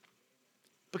with me.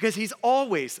 Because he's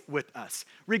always with us,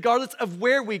 regardless of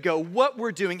where we go, what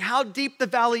we're doing, how deep the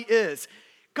valley is.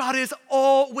 God is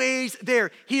always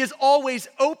there. He is always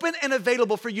open and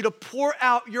available for you to pour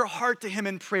out your heart to him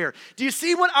in prayer. Do you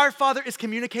see what our Father is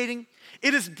communicating?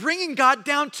 It is bringing God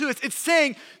down to us. It's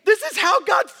saying, this is how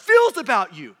God feels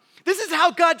about you. This is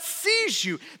how God sees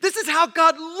you. This is how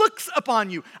God looks upon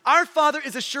you. Our Father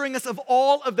is assuring us of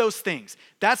all of those things.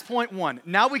 That's point one.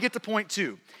 Now we get to point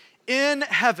two. In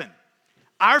heaven.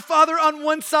 Our Father on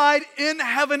one side, in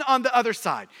heaven on the other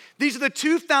side. These are the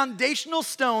two foundational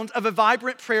stones of a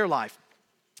vibrant prayer life.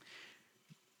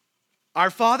 Our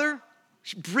Father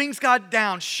brings God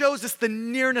down, shows us the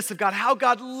nearness of God, how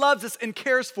God loves us and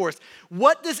cares for us.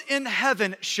 What does in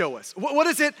heaven show us? What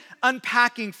is it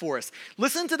unpacking for us?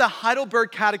 Listen to the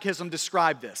Heidelberg Catechism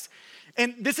describe this.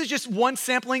 And this is just one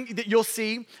sampling that you'll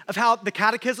see of how the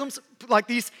catechisms, like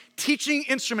these teaching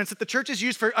instruments that the church has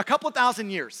used for a couple thousand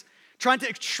years, trying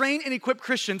to train and equip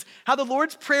Christians, how the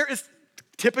Lord's Prayer is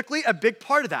typically a big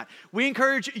part of that. We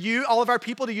encourage you, all of our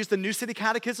people, to use the New City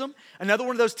Catechism, another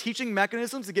one of those teaching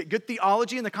mechanisms to get good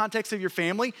theology in the context of your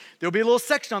family. There'll be a little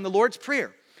section on the Lord's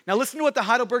Prayer. Now listen to what the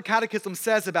Heidelberg Catechism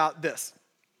says about this.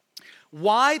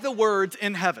 Why the words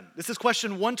in heaven? This is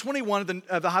question 121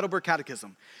 of the Heidelberg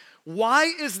Catechism. Why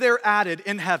is there added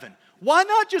in heaven? Why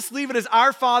not just leave it as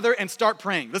our Father and start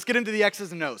praying? Let's get into the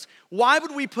X's and O's. Why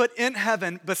would we put in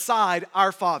heaven beside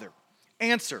our Father?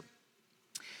 Answer.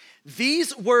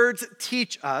 These words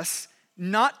teach us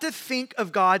not to think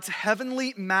of God's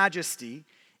heavenly majesty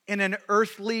in an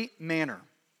earthly manner.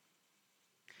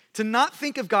 To not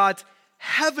think of God's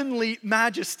heavenly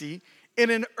majesty in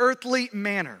an earthly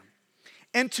manner.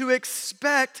 And to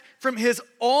expect from his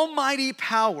almighty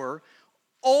power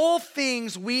all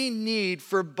things we need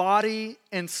for body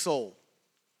and soul.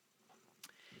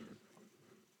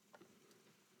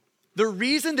 The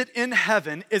reason that in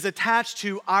heaven is attached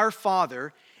to our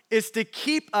Father is to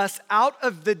keep us out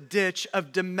of the ditch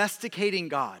of domesticating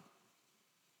God,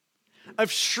 of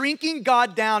shrinking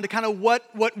God down to kind of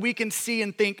what we can see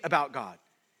and think about God.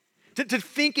 To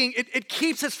thinking, it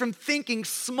keeps us from thinking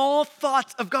small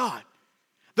thoughts of God.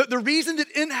 The reason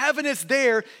that in heaven is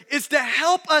there is to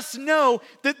help us know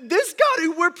that this God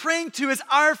who we're praying to as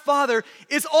our Father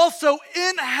is also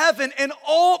in heaven and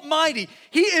almighty.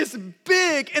 He is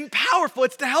big and powerful.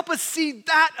 It's to help us see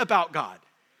that about God.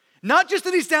 Not just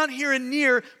that he's down here and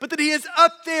near, but that he is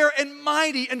up there and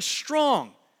mighty and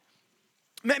strong.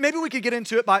 Maybe we could get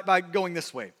into it by going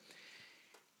this way.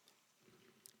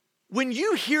 When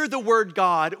you hear the word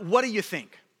God, what do you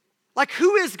think? Like,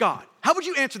 who is God? How would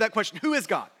you answer that question? Who is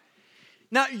God?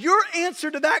 Now, your answer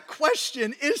to that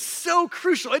question is so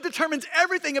crucial. It determines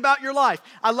everything about your life.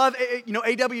 I love,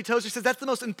 A.W. Tozer says that's the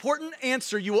most important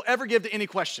answer you will ever give to any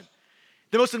question.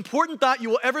 The most important thought you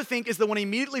will ever think is the one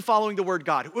immediately following the word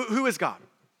God. Who is God?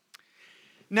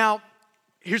 Now,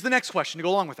 here's the next question to go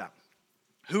along with that.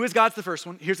 Who is God's the first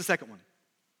one. Here's the second one.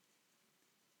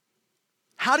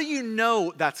 How do you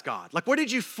know that's God? Like, where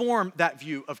did you form that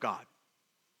view of God?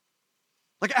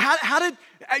 Like, how did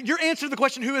your answer to the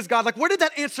question, who is God, like, where did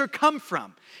that answer come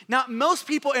from? Now, most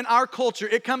people in our culture,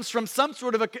 it comes from some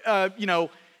sort of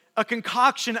a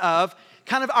concoction of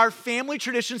kind of our family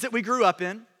traditions that we grew up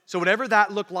in. So whatever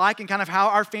that looked like and kind of how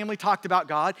our family talked about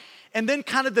God. And then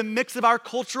kind of the mix of our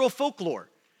cultural folklore.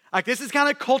 Like, this is kind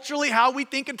of culturally how we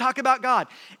think and talk about God.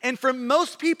 And for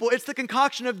most people, it's the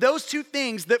concoction of those two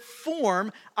things that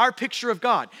form our picture of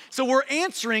God. So we're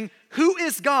answering who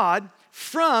is God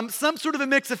from some sort of a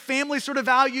mix of family sort of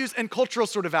values and cultural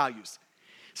sort of values.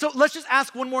 So let's just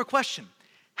ask one more question.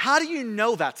 How do you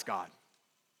know that's God?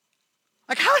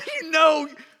 Like, how do you know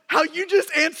how you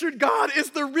just answered God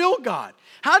is the real God?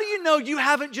 How do you know you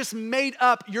haven't just made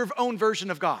up your own version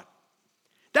of God?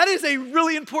 That is a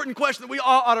really important question that we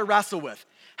all ought to wrestle with.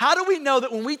 How do we know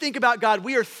that when we think about God,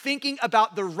 we are thinking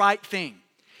about the right thing?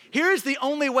 Here's the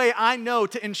only way I know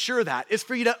to ensure that is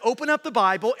for you to open up the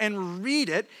Bible and read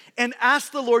it and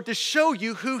ask the Lord to show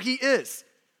you who he is.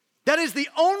 That is the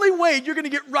only way you're going to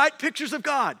get right pictures of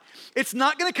God. It's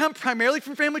not going to come primarily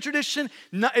from family tradition.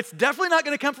 It's definitely not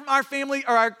going to come from our family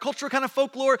or our cultural kind of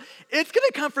folklore. It's going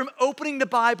to come from opening the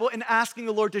Bible and asking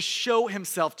the Lord to show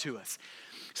himself to us.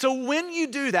 So when you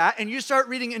do that and you start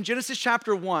reading in Genesis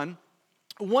chapter 1,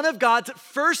 one of God's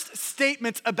first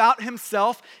statements about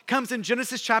himself comes in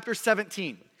Genesis chapter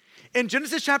 17. In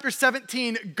Genesis chapter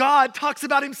 17, God talks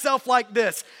about himself like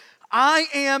this: I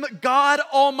am God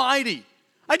Almighty.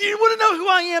 And you want to know who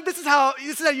I am? This is how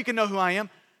you can know who I am.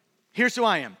 Here's who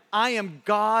I am. I am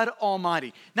God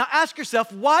Almighty. Now ask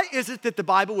yourself, why is it that the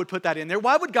Bible would put that in there?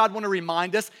 Why would God want to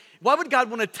remind us? Why would God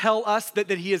want to tell us that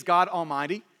he is God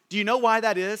Almighty? Do you know why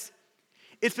that is?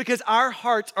 It's because our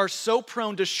hearts are so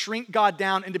prone to shrink God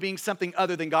down into being something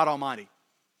other than God Almighty.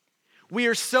 We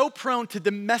are so prone to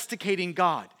domesticating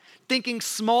God, thinking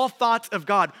small thoughts of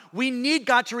God. We need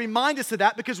God to remind us of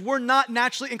that because we're not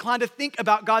naturally inclined to think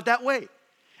about God that way.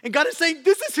 And God is saying,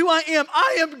 this is who I am.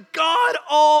 I am God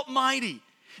Almighty.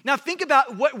 Now think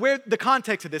about where the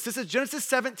context of this. This is Genesis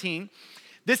 17.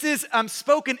 This is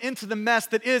spoken into the mess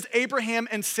that is Abraham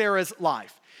and Sarah's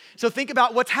life. So think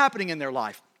about what's happening in their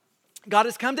life. God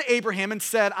has come to Abraham and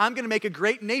said, I'm going to make a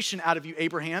great nation out of you,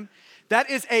 Abraham.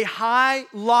 That is a high,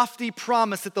 lofty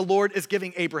promise that the Lord is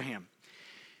giving Abraham.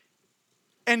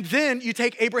 And then you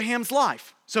take Abraham's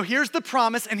life. So here's the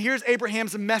promise, and here's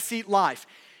Abraham's messy life.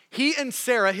 He and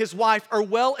Sarah, his wife, are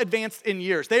well advanced in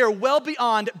years. They are well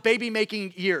beyond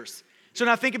baby-making years. So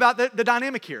now think about the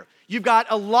dynamic here. You've got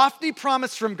a lofty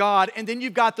promise from God, and then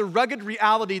you've got the rugged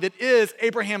reality that is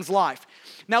Abraham's life.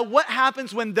 Now, what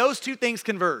happens when those two things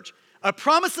converge? A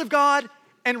promise of God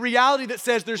and reality that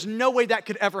says there's no way that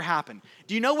could ever happen.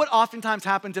 Do you know what oftentimes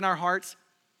happens in our hearts?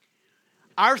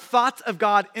 Our thoughts of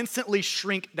God instantly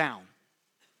shrink down.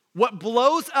 What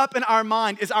blows up in our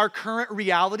mind is our current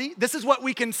reality. This is what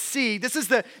we can see. This is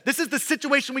the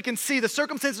situation we can see, the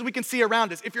circumstances we can see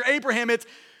around us. If you're Abraham, it's,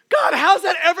 God, how's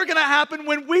that ever gonna happen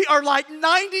when we are like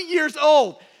 90 years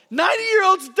old?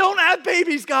 90-year-olds don't have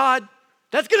babies, God.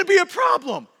 That's gonna be a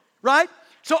problem, right?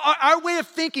 So our way of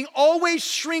thinking always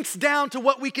shrinks down to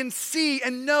what we can see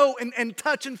and know and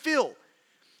touch and feel.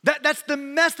 That's the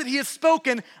mess that he has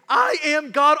spoken, I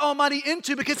am God Almighty,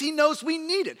 into, because he knows we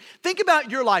need it. Think about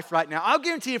your life right now. I'll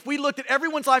guarantee if we looked at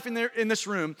everyone's life in this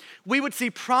room, we would see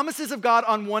promises of God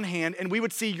on one hand, and we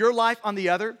would see your life on the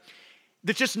other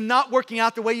that's just not working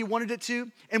out the way you wanted it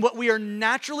to. And what we are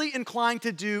naturally inclined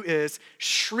to do is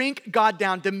shrink God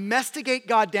down, domesticate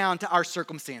God down to our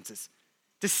circumstances,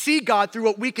 to see God through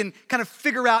what we can kind of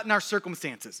figure out in our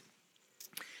circumstances.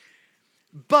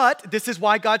 But this is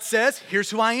why God says, here's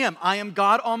who I am. I am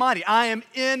God Almighty. I am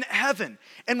in heaven.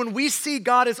 And when we see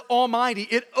God as Almighty,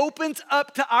 it opens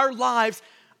up to our lives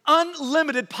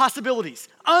unlimited possibilities,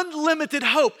 unlimited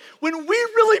hope. When we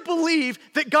really believe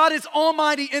that God is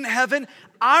Almighty in heaven,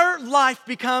 our life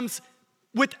becomes,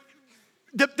 with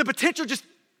the potential just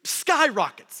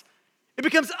skyrockets. It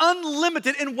becomes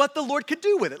unlimited in what the Lord could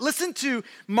do with it. Listen to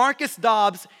Marcus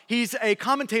Dobbs. He's a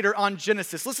commentator on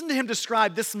Genesis. Listen to him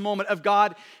describe this moment of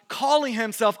God calling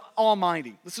himself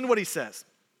Almighty. Listen to what he says.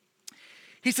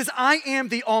 He says, I am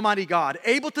the Almighty God,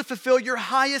 able to fulfill your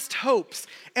highest hopes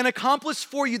and accomplish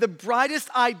for you the brightest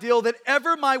ideal that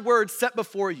ever my words set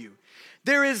before you.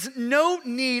 There is no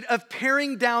need of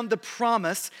paring down the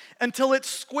promise until it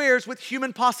squares with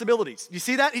human possibilities. You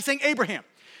see that? He's saying, Abraham,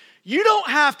 you don't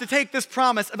have to take this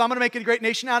promise of I'm gonna make a great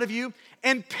nation out of you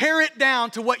and pare it down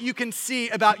to what you can see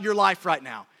about your life right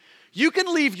now. You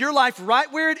can leave your life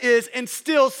right where it is and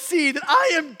still see that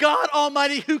I am God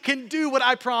Almighty who can do what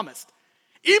I promised.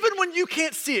 Even when you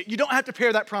can't see it, you don't have to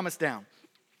pare that promise down.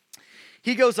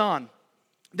 He goes on,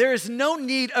 there is no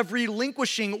need of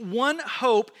relinquishing one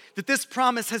hope that this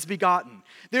promise has begotten.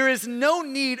 There is no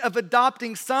need of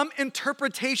adopting some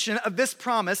interpretation of this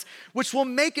promise which will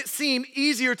make it seem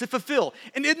easier to fulfill.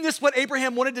 And isn't this what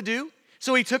Abraham wanted to do?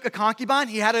 So he took a concubine,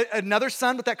 he had another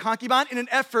son with that concubine in an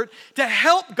effort to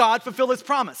help God fulfill his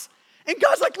promise. And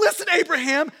God's like, listen,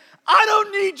 Abraham, I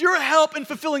don't need your help in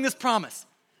fulfilling this promise.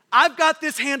 I've got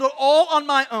this handled all on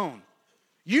my own.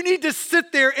 You need to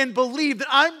sit there and believe that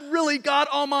I'm really God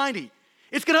Almighty.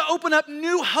 It's gonna open up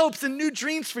new hopes and new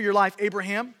dreams for your life,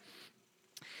 Abraham.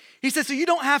 He says, so you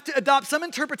don't have to adopt some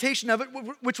interpretation of it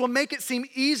which will make it seem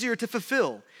easier to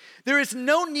fulfill. There is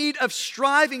no need of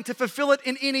striving to fulfill it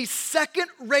in any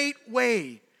second-rate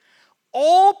way.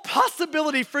 All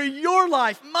possibility for your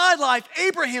life, my life,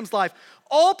 Abraham's life,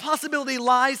 all possibility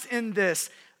lies in this.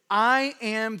 I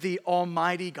am the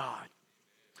Almighty God.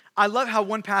 I love how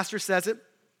one pastor says it.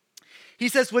 He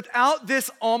says, without this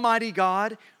Almighty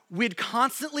God, we'd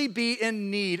constantly be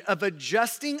in need of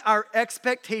adjusting our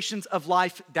expectations of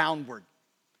life downward.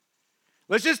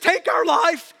 Let's just take our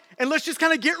life and let's just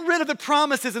kind of get rid of the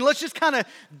promises and let's just kind of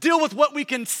deal with what we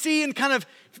can see and kind of,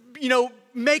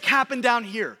 make happen down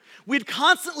here. We'd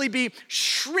constantly be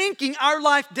shrinking our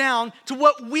life down to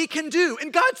what we can do.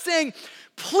 And God's saying,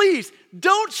 please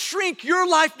don't shrink your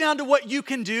life down to what you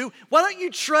can do. Why don't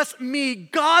you trust me,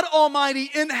 God Almighty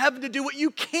in heaven, to do what you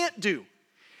can't do?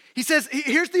 He says,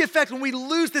 here's the effect when we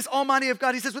lose this Almighty of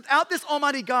God. He says, without this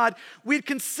Almighty God, we'd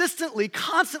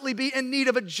constantly be in need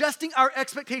of adjusting our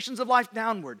expectations of life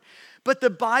downward. But the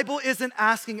Bible isn't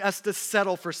asking us to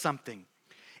settle for something.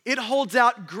 It holds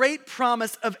out great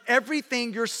promise of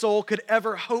everything your soul could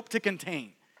ever hope to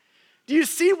contain. Do you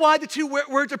see why the two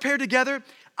words are paired together?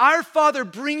 Our Father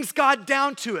brings God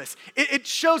down to us. It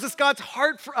shows us God's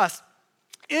heart for us.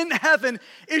 In heaven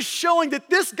is showing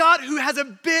that this God who has a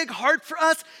big heart for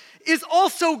us is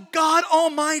also God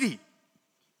Almighty,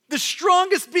 the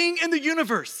strongest being in the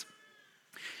universe.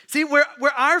 See, where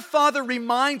our Father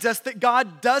reminds us that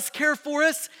God does care for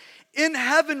us, in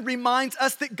heaven reminds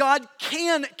us that God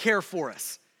can care for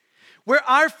us. Where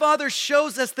our Father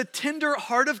shows us the tender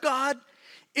heart of God,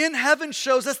 in heaven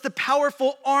shows us the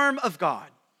powerful arm of God.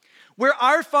 Where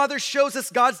our Father shows us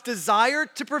God's desire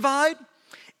to provide,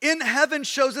 in heaven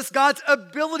shows us God's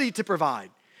ability to provide.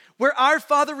 Where our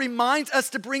Father reminds us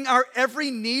to bring our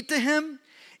every need to Him,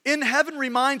 in heaven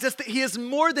reminds us that He is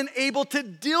more than able to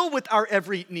deal with our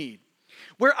every need.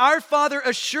 Where our Father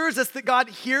assures us that God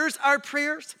hears our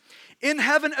prayers, in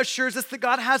heaven assures us that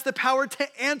God has the power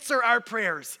to answer our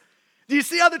prayers. Do you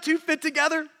see how the two fit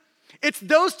together? It's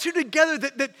those two together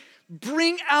that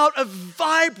bring out a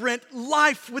vibrant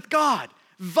life with God,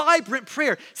 vibrant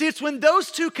prayer. See, it's when those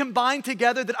two combine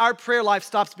together that our prayer life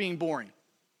stops being boring.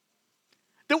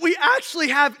 that we actually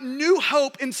have new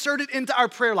hope inserted into our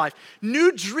prayer life,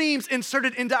 new dreams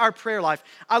inserted into our prayer life.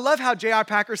 I love how J.I.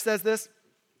 Packer says this.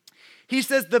 He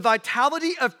says, the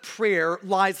vitality of prayer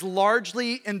lies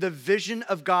largely in the vision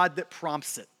of God that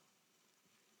prompts it.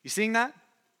 You seeing that?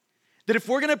 That if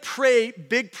we're gonna pray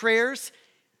big prayers,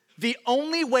 the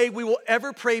only way we will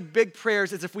ever pray big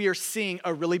prayers is if we are seeing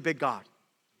a really big God.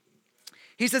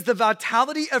 He says the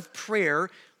vitality of prayer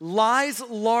lies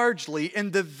largely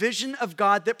in the vision of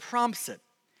God that prompts it.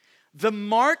 The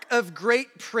mark of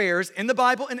great prayers in the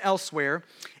Bible and elsewhere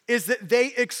is that they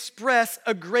express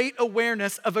a great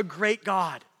awareness of a great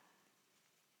God.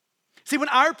 See, when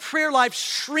our prayer life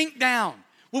shrink down,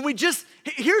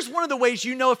 here's one of the ways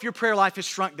you know if your prayer life has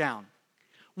shrunk down.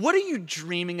 What are you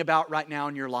dreaming about right now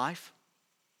in your life?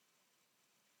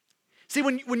 See,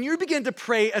 when you begin to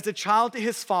pray as a child to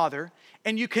his Father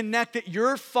and you connect that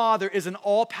your Father is an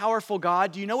all-powerful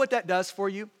God, do you know what that does for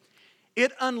you?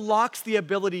 It unlocks the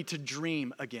ability to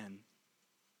dream again.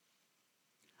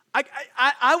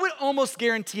 I would almost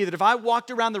guarantee that if I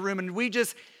walked around the room and we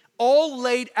just all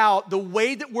laid out the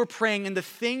way that we're praying and the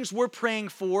things we're praying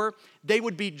for, they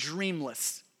would be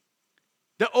dreamless.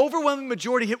 The overwhelming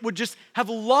majority would just have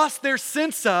lost their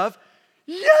sense of,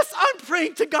 yes, I'm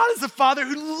praying to God as a Father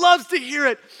who loves to hear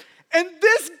it. And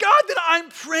this God that I'm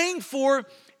praying for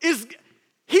He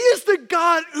is the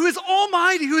God who is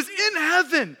almighty, who is in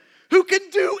heaven, who can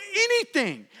do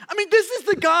anything. I mean, this is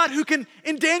the God who can,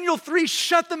 in Daniel 3,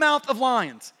 shut the mouth of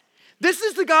lions. This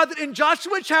is the God that in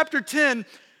Joshua chapter 10,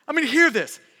 hear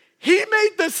this. He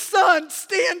made the sun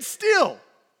stand still.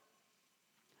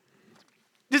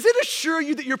 Does it assure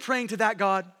you that you're praying to that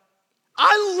God?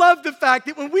 I love the fact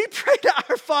that when we pray to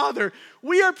our Father,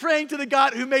 we are praying to the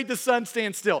God who made the sun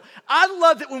stand still. I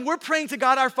love that when we're praying to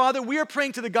God our Father, we are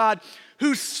praying to the God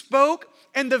who spoke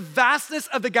and the vastness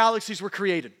of the galaxies were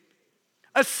created.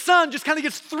 A sun just kind of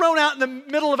gets thrown out in the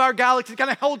middle of our galaxy, kind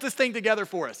of holds this thing together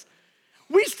for us.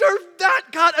 We serve that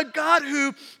God, a God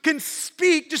who can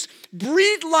speak, just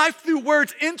breathe life through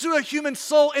words into a human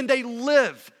soul and they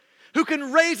live, who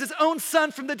can raise his own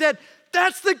son from the dead.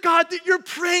 That's the God that you're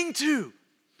praying to.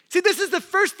 See, this is the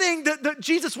first thing that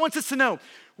Jesus wants us to know.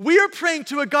 We are praying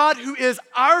to a God who is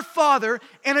our Father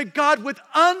and a God with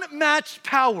unmatched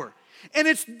power. And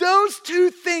it's those two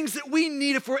things that we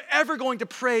need if we're ever going to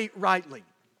pray rightly.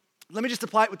 Let me just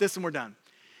apply it with this and we're done.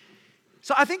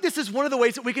 So I think this is one of the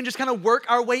ways that we can just kind of work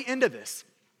our way into this.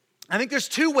 I think there's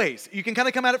two ways. You can kind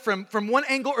of come at it from one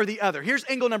angle or the other. Here's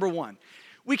angle number one.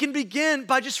 We can begin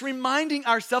by just reminding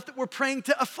ourselves that we're praying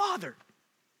to a Father.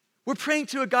 We're praying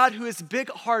to a God who is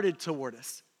big-hearted toward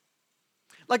us.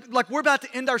 Like we're about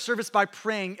to end our service by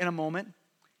praying in a moment.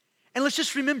 And let's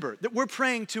just remember that we're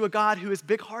praying to a God who is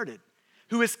big-hearted,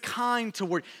 who is kind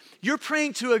toward. You're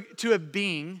praying to a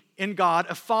being in God,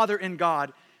 a Father in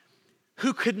God,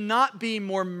 who could not be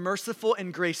more merciful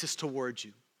and gracious towards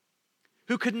you,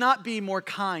 who could not be more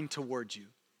kind towards you.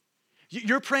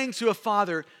 You're praying to a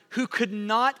Father who could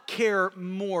not care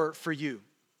more for you,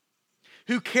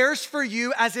 who cares for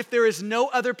you as if there is no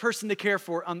other person to care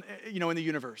for in the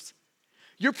universe.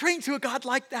 You're praying to a God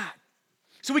like that.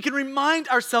 So we can remind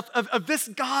ourselves of this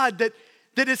God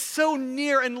that is so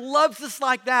near and loves us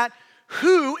like that,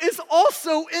 who is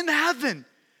also in heaven,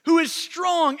 who is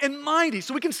strong and mighty.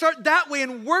 So we can start that way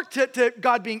and work to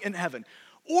God being in heaven.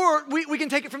 Or we can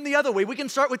take it from the other way. We can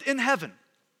start with in heaven.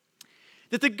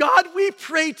 That the God we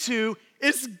pray to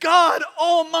is God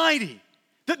Almighty.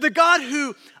 That the God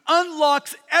who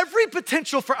unlocks every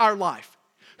potential for our life,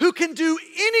 who can do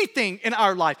anything in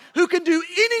our life, who can do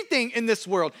anything in this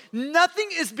world. Nothing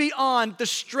is beyond the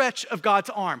stretch of God's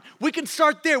arm. We can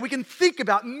start there. We can think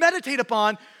about, meditate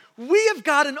upon. We have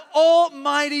got an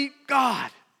almighty God,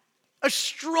 a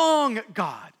strong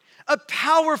God, a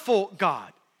powerful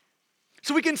God.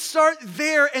 So we can start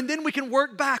there and then we can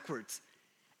work backwards.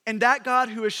 And that God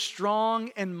who is strong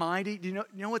and mighty, do you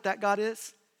know what that God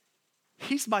is?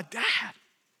 He's my dad.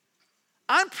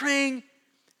 I'm praying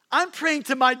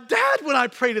to my dad when I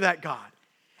pray to that God.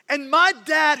 And my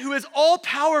dad, who is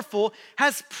all-powerful,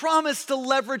 has promised to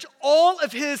leverage all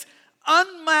of his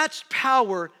unmatched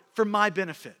power for my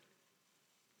benefit.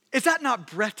 Is that not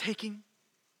breathtaking?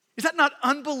 Is that not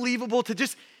unbelievable to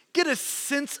just get a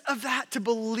sense of that, to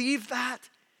believe that?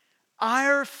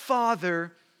 Our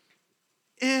Father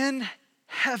in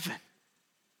heaven.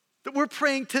 That we're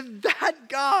praying to that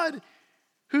God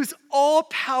who's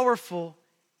all-powerful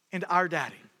and our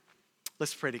daddy.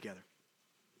 Let's pray together.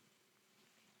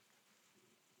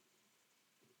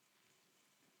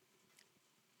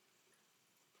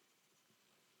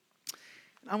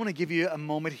 I want to give you a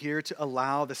moment here to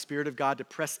allow the Spirit of God to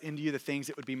press into you the things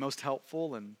that would be most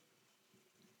helpful. And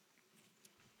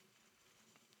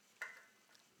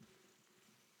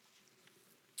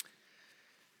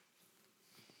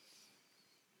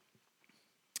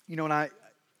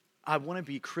I want to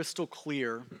be crystal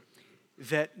clear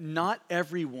that not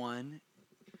everyone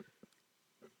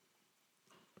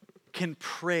can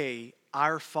pray,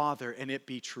 "Our Father," and it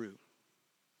be true.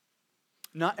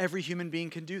 Not every human being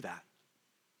can do that.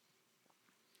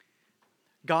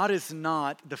 God is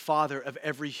not the father of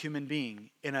every human being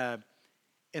in a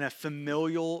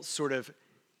familial sort of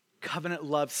covenant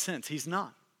love sense. He's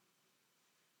not.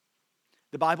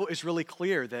 The Bible is really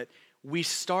clear that we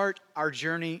start our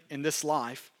journey in this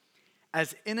life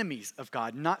as enemies of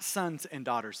God, not sons and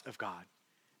daughters of God.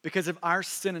 Because of our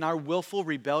sin and our willful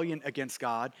rebellion against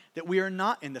God, that we are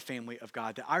not in the family of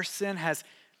God, that our sin has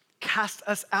cast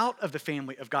us out of the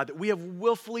family of God, that we have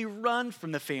willfully run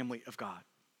from the family of God.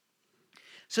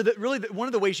 So that really one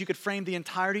of the ways you could frame the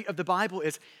entirety of the Bible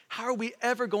is, how are we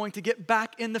ever going to get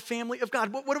back in the family of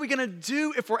God? What are we going to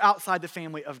do if we're outside the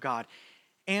family of God?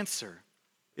 Answer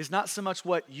is not so much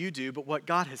what you do, but what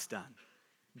God has done.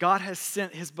 God has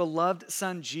sent his beloved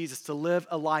son Jesus to live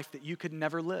a life that you could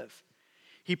never live.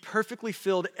 He perfectly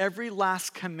filled every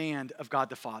last command of God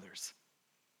the Father's.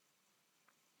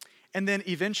 And then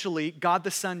eventually, God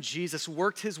the Son Jesus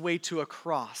worked his way to a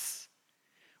cross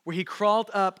where he crawled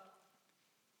up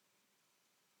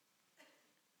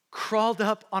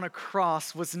on a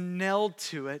cross, was nailed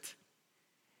to it,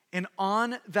 and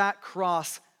on that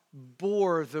cross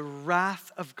bore the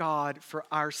wrath of God for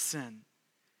our sin.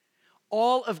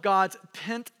 All of God's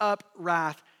pent-up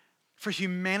wrath for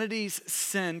humanity's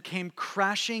sin came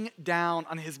crashing down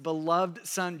on his beloved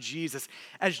son Jesus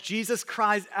as Jesus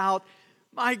cries out,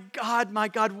 my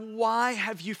God, why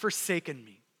have you forsaken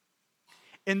me?"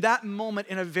 In that moment,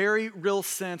 in a very real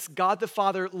sense, God the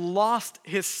Father lost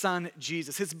his son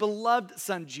Jesus, his beloved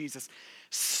son Jesus,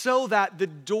 so that the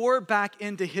door back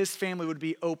into his family would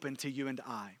be open to you and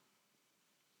I.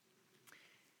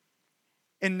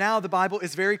 And now the Bible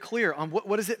is very clear on what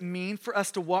does it mean for us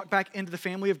to walk back into the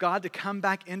family of God, to come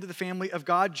back into the family of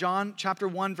God. John chapter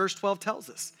 1, verse 12 tells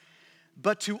us,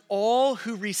 "But to all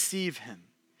who receive him,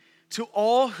 to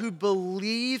all who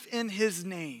believe in his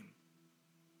name,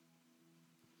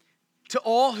 to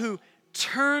all who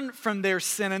turn from their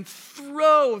sin and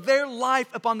throw their life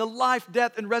upon the life,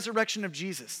 death, and resurrection of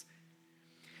Jesus.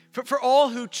 For all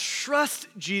who trust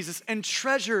Jesus and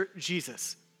treasure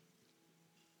Jesus.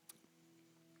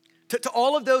 To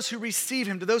all of those who receive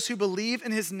him, to those who believe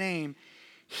in his name,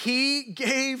 he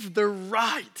gave the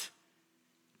right.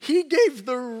 He gave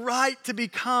the right to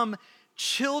become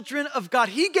children of God.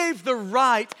 He gave the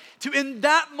right to, in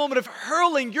that moment of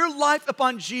hurling your life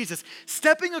upon Jesus,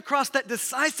 stepping across that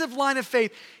decisive line of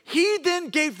faith, he then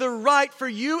gave the right for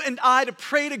you and I to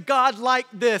pray to God like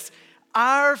this: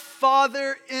 "Our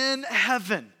Father in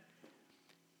heaven."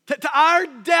 To our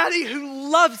daddy who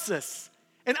loves us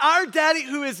and our daddy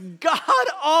who is God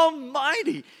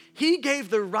Almighty, he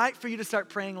gave the right for you to start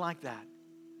praying like that.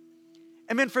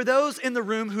 And man, for those in the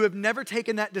room who have never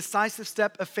taken that decisive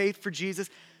step of faith for Jesus,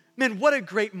 man, what a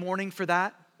great morning for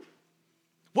that.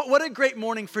 What a great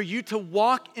morning for you to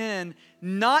walk in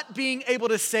not being able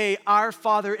to say, "Our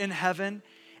Father in heaven,"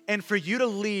 and for you to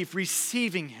leave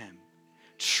receiving him,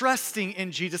 trusting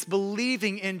in Jesus,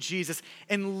 believing in Jesus,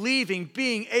 and leaving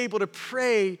being able to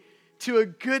pray to a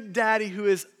good daddy who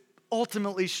is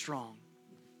ultimately strong.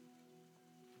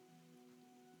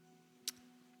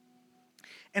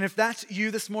 And if that's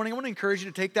you this morning, I want to encourage you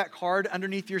to take that card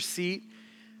underneath your seat,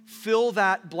 fill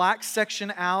that black section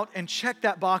out, and check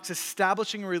that box,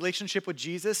 establishing a relationship with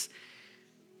Jesus.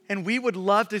 And we would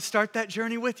love to start that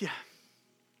journey with you.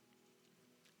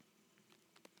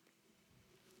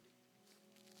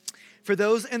 For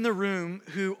those in the room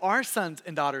who are sons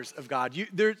and daughters of God,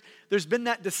 there's been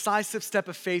that decisive step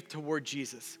of faith toward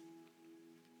Jesus.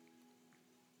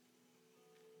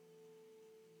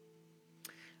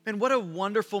 And what a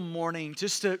wonderful morning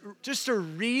just to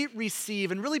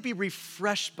receive and really be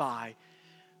refreshed by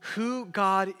who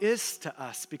God is to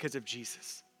us because of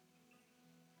Jesus.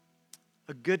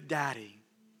 A good daddy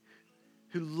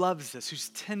who loves us, who's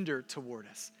tender toward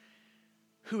us,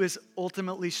 who is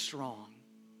ultimately strong.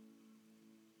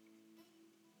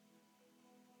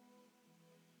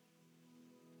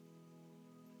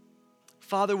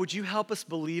 Father, would you help us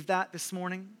believe that this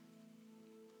morning?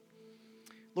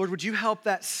 Lord, would you help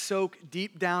that soak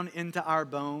deep down into our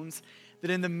bones, that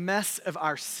in the mess of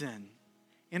our sin,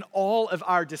 in all of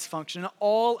our dysfunction, in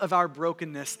all of our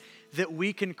brokenness, that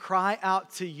we can cry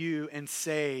out to you and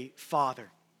say,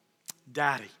 "Father,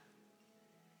 Daddy.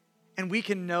 And we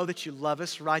can know that you love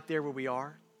us right there where we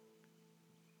are.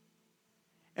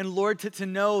 And Lord, to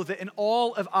know that in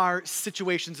all of our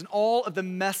situations, in all of the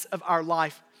mess of our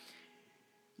life,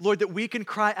 Lord, that we can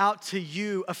cry out to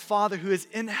you, a Father who is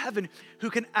in heaven, who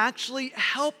can actually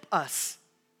help us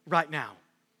right now,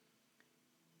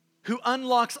 who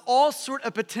unlocks all sort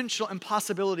of potential and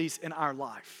possibilities in our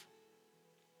life.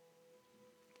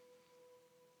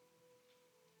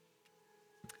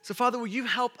 So, Father, will you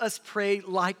help us pray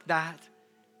like that?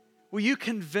 Will you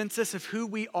convince us of who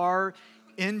we are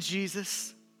in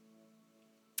Jesus?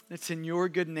 It's in your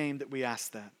good name that we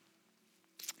ask that.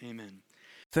 Amen.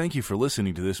 Thank you for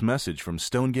listening to this message from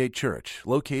Stonegate Church,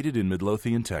 located in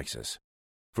Midlothian, Texas.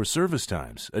 For service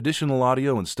times, additional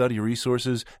audio and study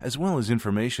resources, as well as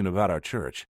information about our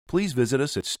church, please visit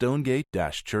us at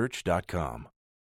stonegate-church.com.